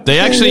 Yeah, they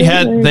actually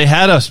had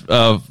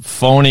a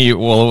phony,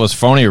 well, it was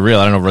phony or real,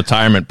 I don't know,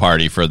 retirement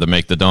party for the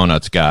Make the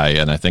Donuts guy,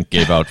 and I think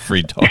gave out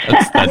free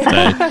donuts that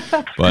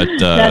day. But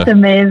that's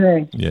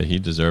amazing. Yeah, he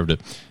deserved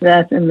it.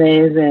 That's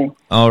amazing.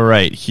 All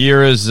right,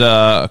 here is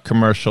a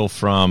commercial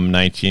from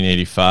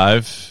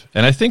 1985,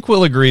 and I think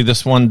we'll agree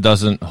this one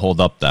doesn't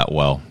hold up that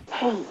well.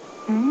 Hey,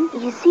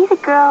 you see the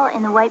girl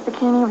in the white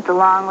bikini with the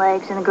long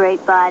legs and the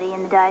great body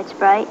and the Diet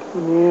Sprite?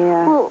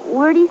 Yeah. Well,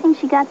 where do you think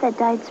she got that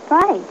Diet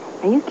Sprite?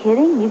 Are you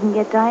kidding? You can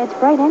get Diet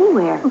Sprite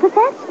anywhere. But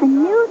that's the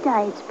new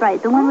Diet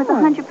Sprite, the one with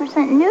 100%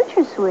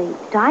 NutraSweet.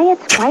 Diet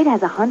Sprite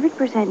has 100%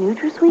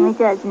 NutraSweet? It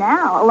does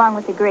now, along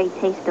with the great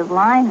taste of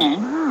lime in.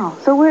 Wow.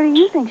 So where do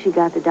you think she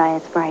got the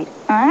Diet Sprite?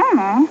 I don't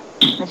know.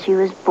 But she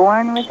was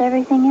born with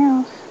everything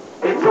else.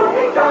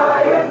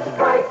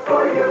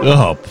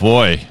 Oh,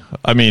 boy.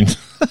 I mean...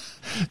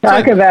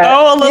 Talk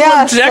about a little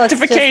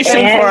objectification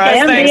for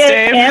us. Thanks,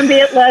 Dave.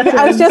 Ambient lessons.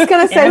 I was just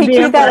going to say he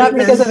queued that up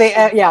because of the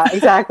yeah,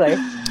 exactly.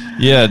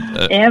 Yeah.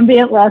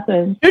 Ambient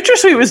lessons.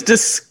 NutraSweet was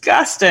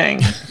disgusting.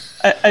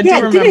 I do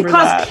remember did it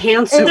cause that.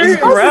 cancer? It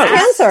gross. causes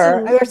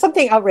cancer or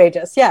something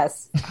outrageous.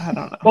 Yes. I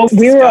don't know. Well, It's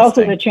we were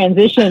also disgusting. the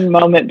transition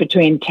moment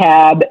between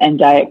Tab and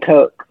Diet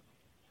Coke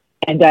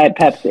and Diet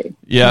Pepsi.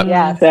 Yeah.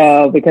 Yes.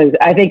 So, because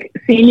I think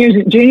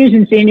juniors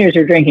and seniors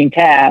are drinking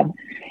Tab,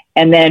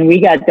 and then we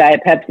got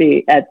Diet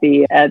Pepsi at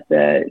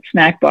the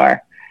snack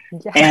bar.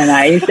 Yes. And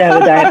I used to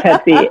have a Diet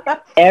Pepsi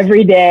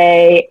every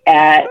day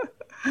at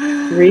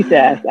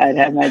recess. I'd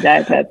have my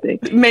Diet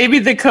Pepsi. Maybe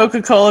the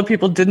Coca-Cola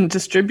people didn't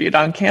distribute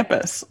on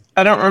campus.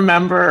 I don't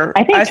remember.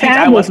 I think I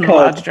Tab was wasn't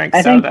allowed to Coke. drink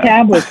I think soda.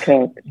 Tab was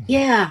Coke.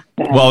 Yeah.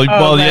 Well,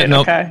 right,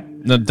 no. okay.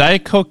 The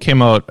Diet Coke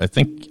came out, I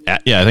think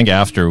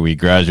after we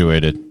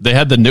graduated. They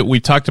had we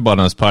talked about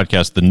on this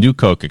podcast, the new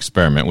Coke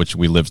experiment, which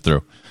we lived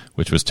through,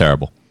 which was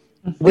terrible.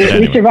 We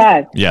Anyway.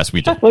 survived. Yes,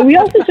 we did. But we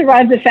also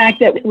survived the fact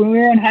that when we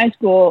were in high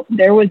school,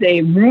 there was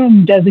a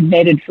room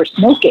designated for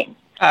smoking.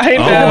 I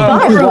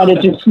Oh. know. We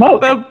wanted to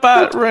smoke. The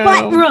butt room.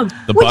 Butt room,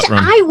 The which butt room.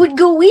 I would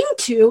go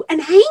into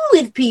and hang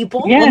with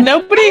people. Yeah. Well,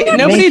 nobody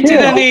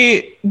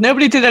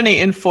Me did any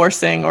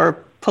enforcing or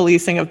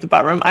policing of the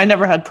butt room. I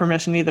never had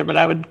permission either, but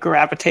I would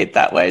gravitate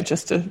that way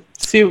just to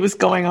see what was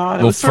going on. It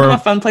Well, was sort of for- a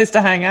fun place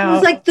to hang It out.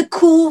 was like the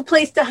cool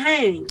place to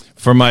hang.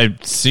 For my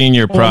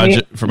senior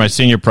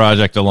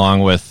project,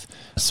 along with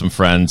some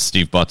friends,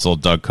 Steve Butzel,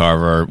 Doug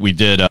Carver, we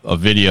did a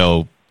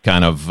video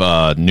kind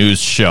of news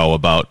show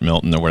about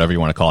Milton or whatever you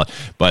want to call it.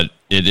 But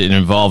it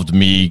involved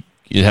me.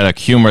 It had a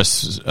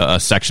humorous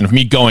section of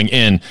me going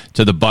in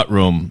to the butt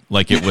room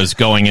like it was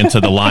going into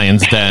the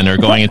lion's den or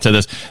going into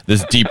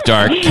this deep,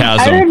 dark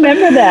chasm. I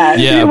remember that.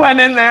 Yeah. You went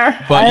in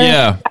there. But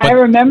I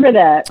remember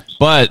that.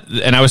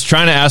 and I was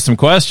trying to ask some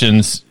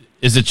questions.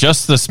 Is it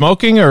just the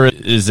smoking or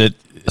is it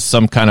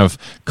some kind of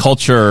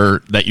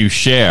culture that you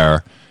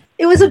share?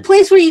 It was a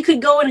place where you could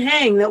go and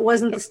hang that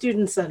wasn't the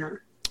student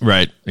center.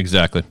 Right,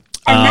 exactly.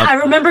 And I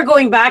remember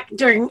going back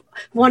during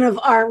one of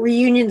our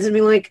reunions and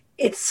being like,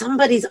 it's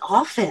somebody's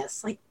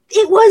office. Like,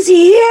 it was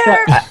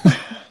here.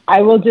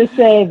 I will just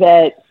say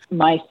that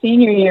my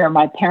senior year,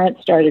 my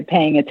parents started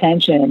paying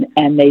attention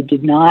and they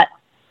did not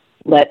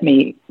let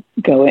me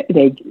go.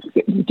 They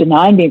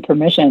denied me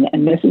permission.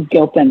 And Mrs.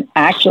 Gilpin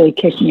actually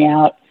kicked me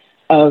out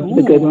of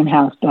the Goodwin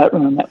House butt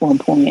room at one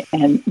point,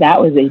 and that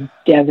was a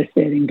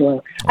devastating blow.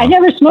 Wow. I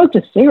never smoked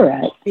a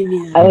cigarette.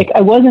 Yeah. I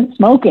wasn't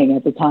smoking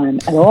at the time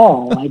at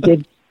all. I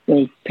did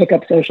pick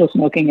up social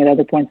smoking at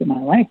other points in my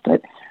life,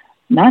 but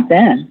not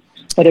then.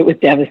 But it was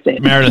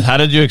devastating. Meredith, how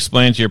did you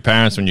explain to your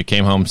parents when you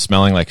came home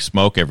smelling like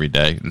smoke every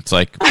day? It's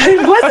like,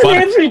 it wasn't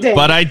every day.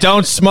 But I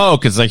don't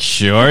smoke. It's like,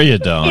 sure you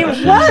don't. It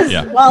was.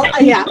 Yeah. Well,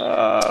 yeah.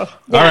 All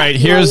right,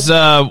 here's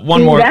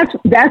one more.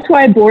 That's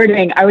why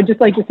boarding, I would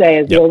just like to say,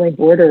 as the only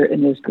boarder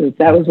in this group,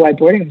 that was why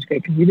boarding was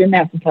great, because you didn't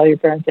have to tell your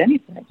parents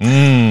anything.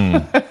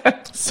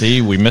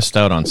 See, we missed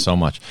out on so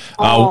much.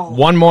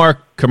 One more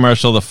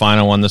commercial, the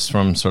final one. This is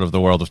from sort of the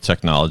world of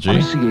technology.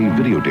 RCA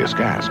Video Disc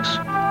asks,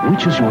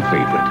 which is your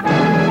favorite?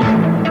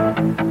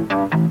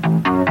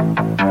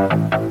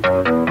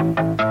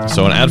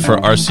 So an ad for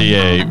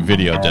RCA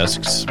video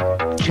discs.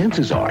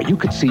 Chances are you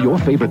could see your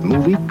favorite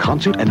movie,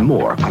 concert, and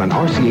more on an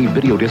RCA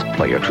Video Disc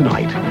player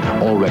tonight.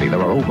 Already there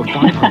are over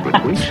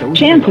 500 great shows.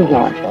 Chances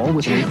are. All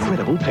with an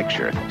incredible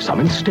picture, some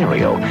in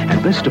stereo.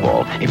 And best of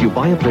all, if you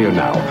buy a player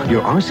now,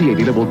 your RCA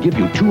dealer will give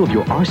you 2 of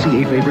your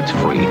RCA favorites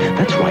free.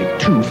 That's right,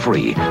 2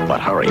 free. But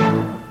hurry.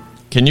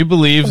 Can you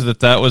believe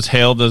that was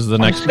hailed as the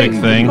next big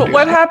thing? But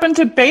what happened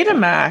to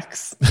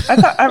Betamax?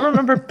 I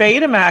remember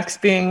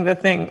Betamax being the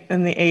thing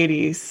in the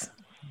 80s.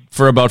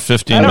 For about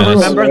 15 I don't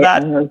minutes. remember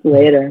that.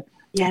 Later.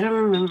 Yeah, I don't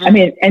remember. I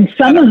mean, and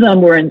some of them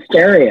were in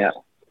stereo.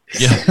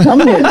 Yeah. Some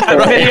were in That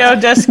stereo. video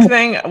disc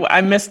thing,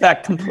 I missed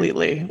that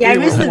completely. Yeah, I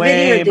We missed were the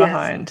way video disc.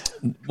 behind.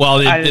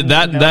 Well, I didn't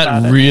know about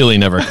that it. really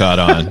never caught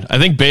on. I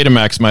think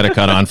Betamax might have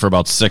caught on for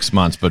about 6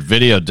 months, but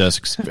video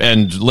discs,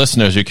 and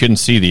listeners, you couldn't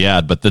see the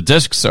ad, but the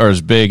discs are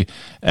as big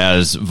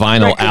as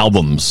vinyl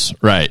albums,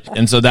 right?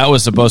 And so that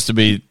was supposed to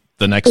be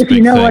the next If big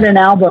you know thing. what an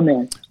album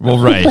is. Well,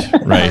 right.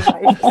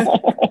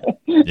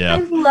 Yeah. I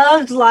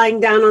loved lying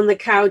down on the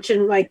couch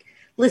and like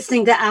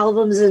listening to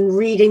albums and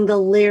reading the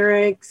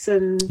lyrics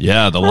and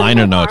Yeah, the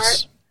liner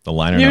notes. The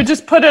liner You would notes.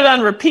 just put it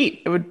on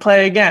repeat. It would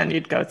play again.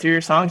 You'd go through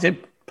your songs. You'd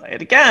play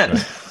it again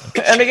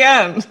and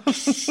again.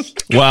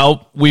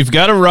 Well, we've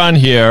got to run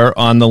here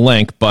on the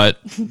link, but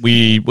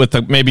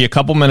maybe a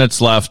couple minutes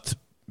left.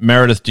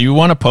 Meredith, do you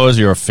want to pose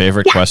your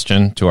favorite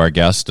question to our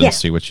guest and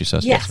see what she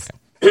says? Yes.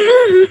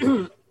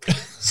 Okay.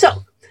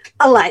 So,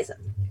 Eliza,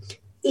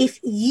 if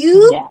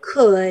you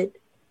could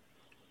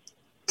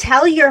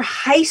tell your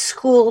high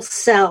school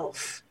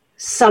self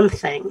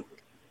something,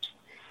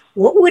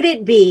 what would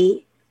it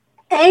be?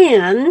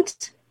 And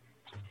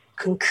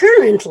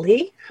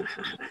concurrently,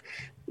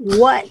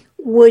 what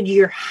would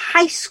your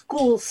high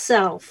school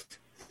self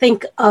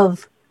think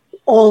of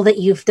all that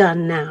you've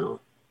done now?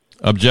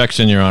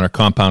 Objection, Your Honor.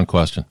 Compound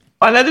question.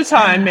 One at a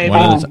time, maybe.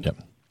 One at a time. Yep.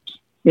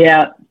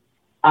 Yeah.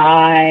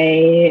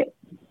 I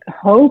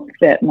hope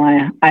that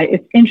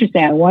it's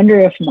interesting. I wonder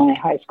if my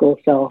high school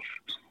self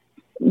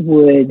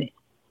would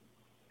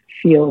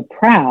feel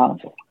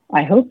proud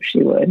I hope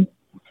she would.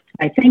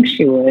 I think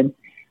she would.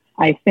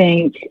 I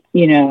think,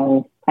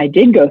 I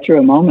did go through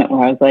a moment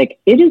where I was like,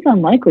 it is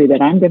unlikely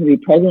that I'm going to be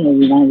president of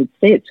the United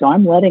States, so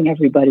I'm letting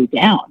everybody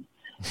down.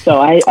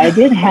 So I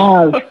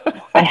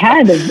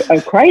had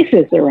a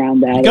crisis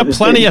around that. You got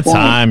plenty of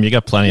time. You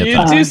got plenty of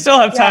time. You do still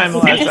have time,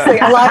 Eliza. Seriously,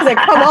 Eliza,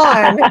 come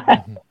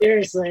on.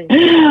 Seriously.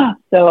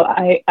 So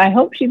I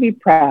hope she'd be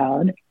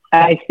proud.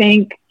 I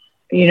think,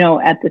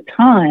 at the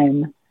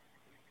time,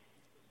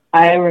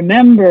 I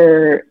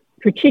remember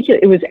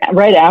particularly, it was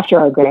right after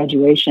our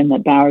graduation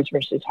that Bowers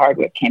versus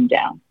Hardwick came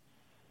down.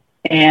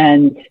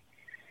 And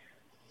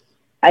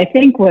I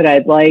think what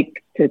I'd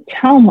like to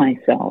tell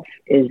myself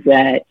is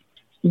that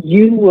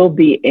you will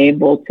be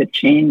able to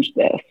change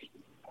this.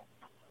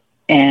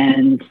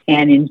 And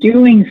in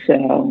doing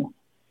so,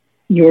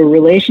 your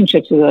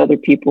relationships with other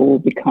people will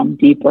become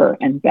deeper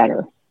and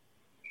better.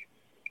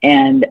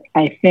 And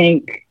I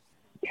think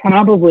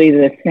probably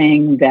the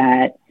thing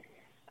that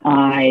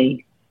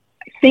I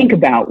think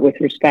about with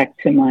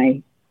respect to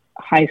my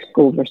high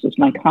school versus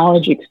my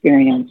college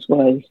experience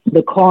was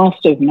the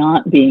cost of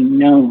not being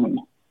known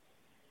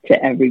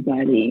to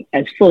everybody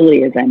as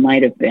fully as I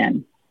might have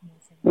been.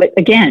 But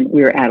again,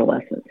 we were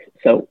adolescents,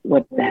 so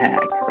what the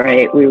heck,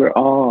 right? We were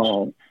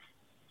all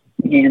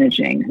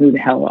managing who the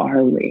hell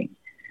are we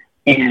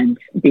and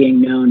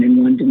being known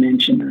in one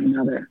dimension or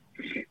another.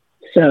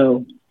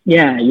 So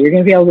yeah, you're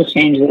going to be able to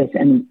change this.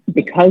 And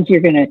because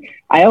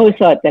I always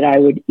thought that I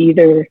would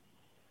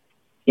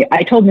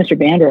I told Mr.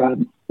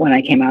 Vanderhoff when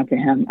I came out to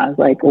him, I was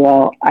like,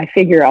 well, I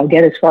figure I'll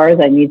get as far as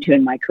I need to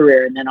in my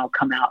career, and then I'll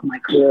come out and my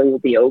career will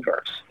be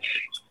over.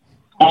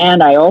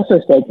 And I also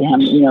said to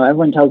him,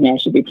 everyone tells me I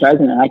should be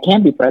president. I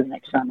can't be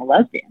president because I'm a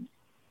lesbian.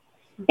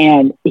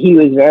 And he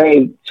was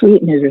very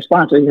sweet in his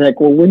response. He's like,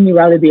 well, wouldn't you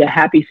rather be a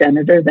happy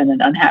senator than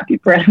an unhappy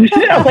president?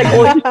 I was like,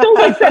 well, you still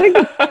like setting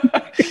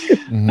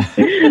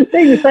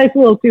the sights a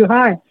little too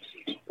high.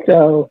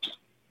 So,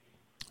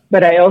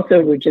 but I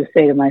also would just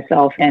say to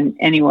myself and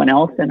anyone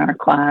else in our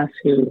class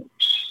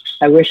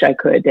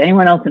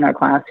anyone else in our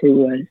class who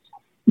was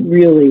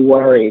really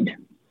worried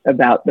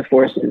about the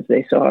forces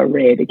they saw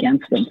arrayed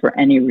against them for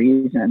any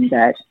reason,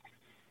 that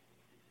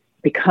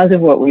because of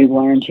what we've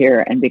learned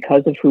here and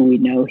because of who we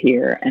know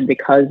here and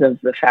because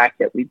of the fact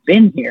that we've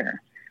been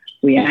here,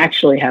 we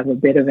actually have a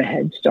bit of a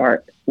head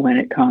start when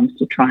it comes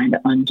to trying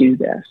to undo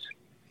this.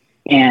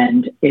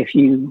 And if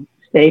you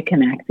stay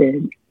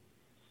connected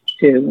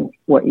to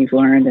what you've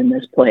learned in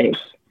this place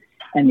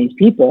and these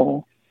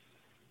people,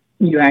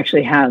 you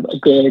actually have a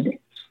good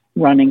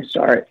running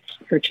start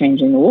for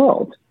changing the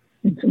world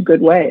in some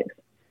good ways.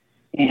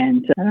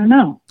 And I don't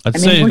know. Look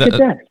at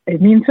this.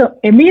 It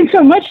means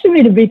so much to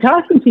me to be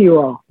talking to you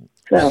all.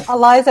 So,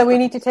 Eliza, we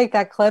need to take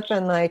that clip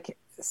and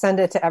send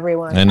it to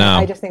everyone. I know.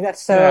 I just think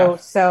that's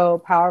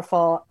so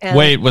powerful. And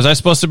wait, was I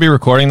supposed to be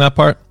recording that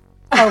part?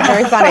 Oh,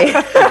 very funny.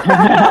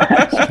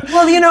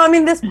 Well,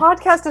 this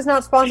podcast is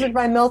not sponsored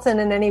by Milton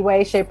in any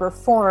way, shape, or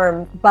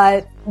form,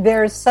 but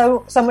there's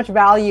so much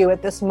value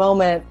at this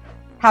moment,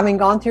 having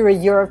gone through a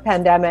year of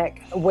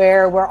pandemic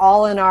where we're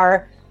all in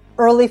our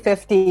early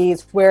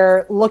 50s.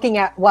 We're looking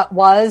at what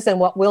was and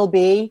what will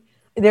be.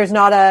 There's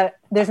not a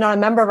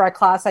member of our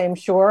class, I am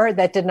sure,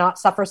 that did not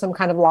suffer some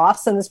kind of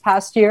loss in this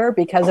past year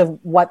because of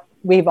what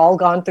we've all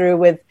gone through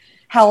with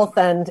health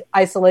and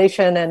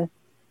isolation and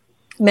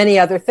many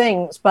other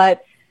things.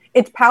 But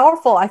it's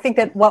powerful. I think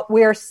that what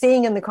we're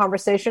seeing in the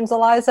conversations,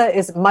 Eliza,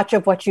 is much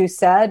of what you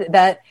said,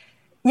 that,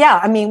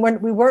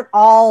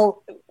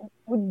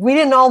 we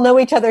didn't all know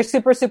each other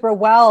super, super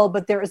well,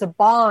 but there is a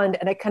bond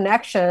and a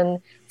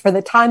connection for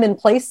the time and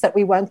place that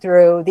we went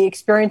through, the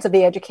experience of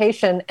the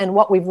education and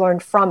what we've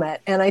learned from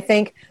it. And I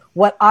think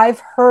what I've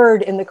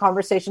heard in the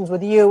conversations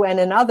with you and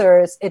in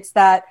others, it's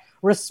that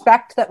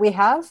respect that we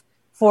have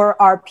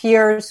for our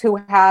peers who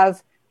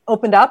have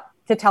opened up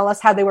to tell us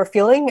how they were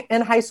feeling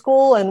in high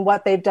school and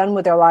what they've done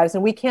with their lives.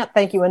 And we can't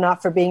thank you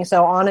enough for being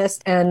so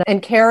honest and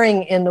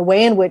caring in the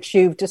way in which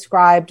you've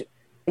described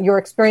your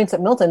experience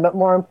at Milton, but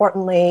more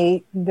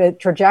importantly, the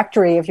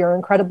trajectory of your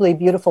incredibly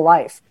beautiful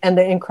life and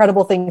the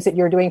incredible things that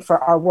you're doing for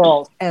our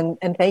world. And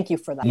thank you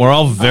for that. We're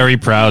all very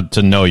proud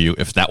to know you,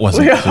 if that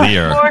wasn't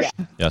clear.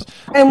 Yes.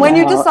 And when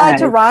you decide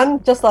to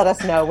run, just let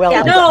us know.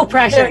 No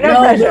pressure.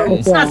 No pressure.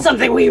 It's not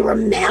something we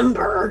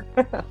remember.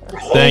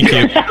 Thank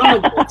you.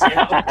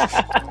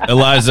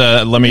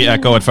 Eliza, let me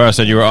echo what Farah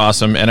said. You were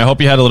awesome. And I hope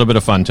you had a little bit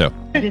of fun too.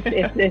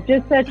 It's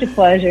just such a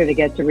pleasure to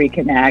get to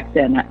reconnect.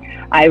 And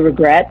I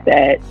regret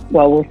that,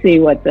 we'll see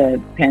what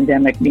the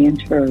pandemic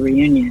means for a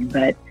reunion,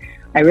 but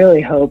I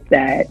really hope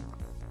that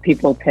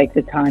people take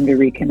the time to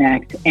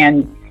reconnect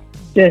and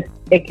just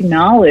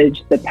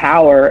acknowledge the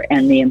power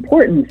and the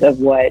importance of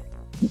what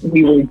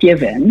we were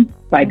given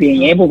by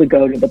being able to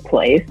go to the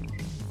place,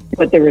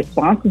 but the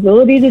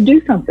responsibility to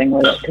do something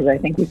with it, because I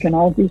think we can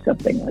all do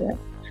something with it.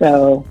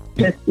 So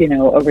just,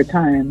 over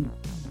time,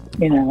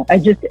 and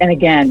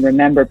again,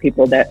 remember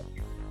people that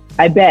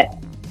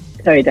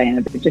sorry,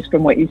 Diana, but just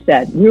from what you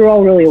said, we were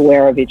all really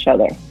aware of each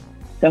other.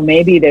 So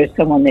maybe there's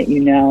someone that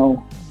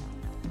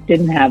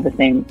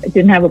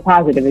didn't have a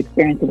positive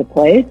experience of the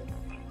place.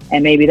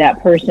 And maybe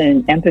that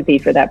person, empathy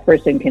for that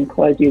person can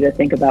cause you to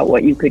think about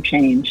what you could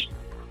change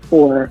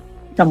for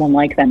someone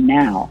like them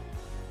now,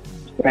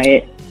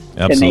 right?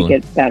 Absolutely. To make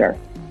it better.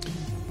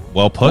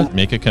 Well put.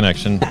 Make a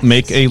connection.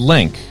 Make a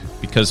link,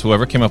 because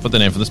whoever came up with the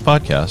name for this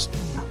podcast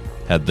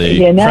had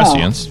the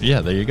prescience.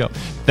 Yeah, there you go.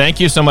 Thank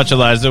you so much,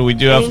 Eliza. We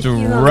do have to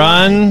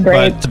run,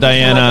 but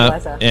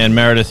Diana and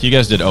Meredith, you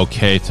guys did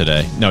okay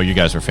today. No, you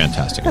guys were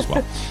fantastic as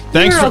well.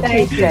 Thanks for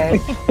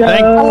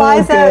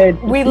Eliza,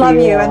 we love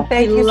you, and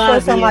thank you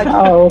so much.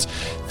 Oh,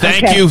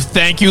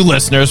 Thank you,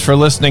 listeners, for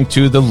listening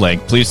to The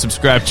Link. Please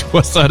subscribe to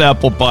us on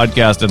Apple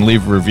Podcast and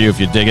leave a review if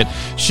you dig it.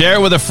 Share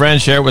it with a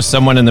friend, share it with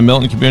someone in the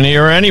Milton community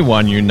or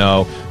anyone you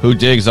know who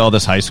digs all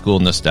this high school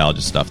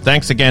nostalgia stuff.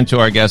 Thanks again to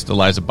our guest,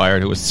 Eliza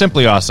Byard, who was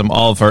simply awesome.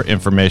 All of her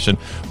information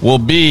will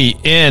be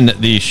in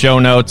the show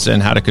notes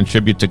and how to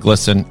contribute to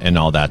GLSEN and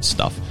all that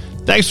stuff.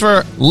 Thanks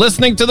for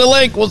listening to The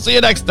Link. We'll see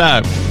you next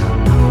time.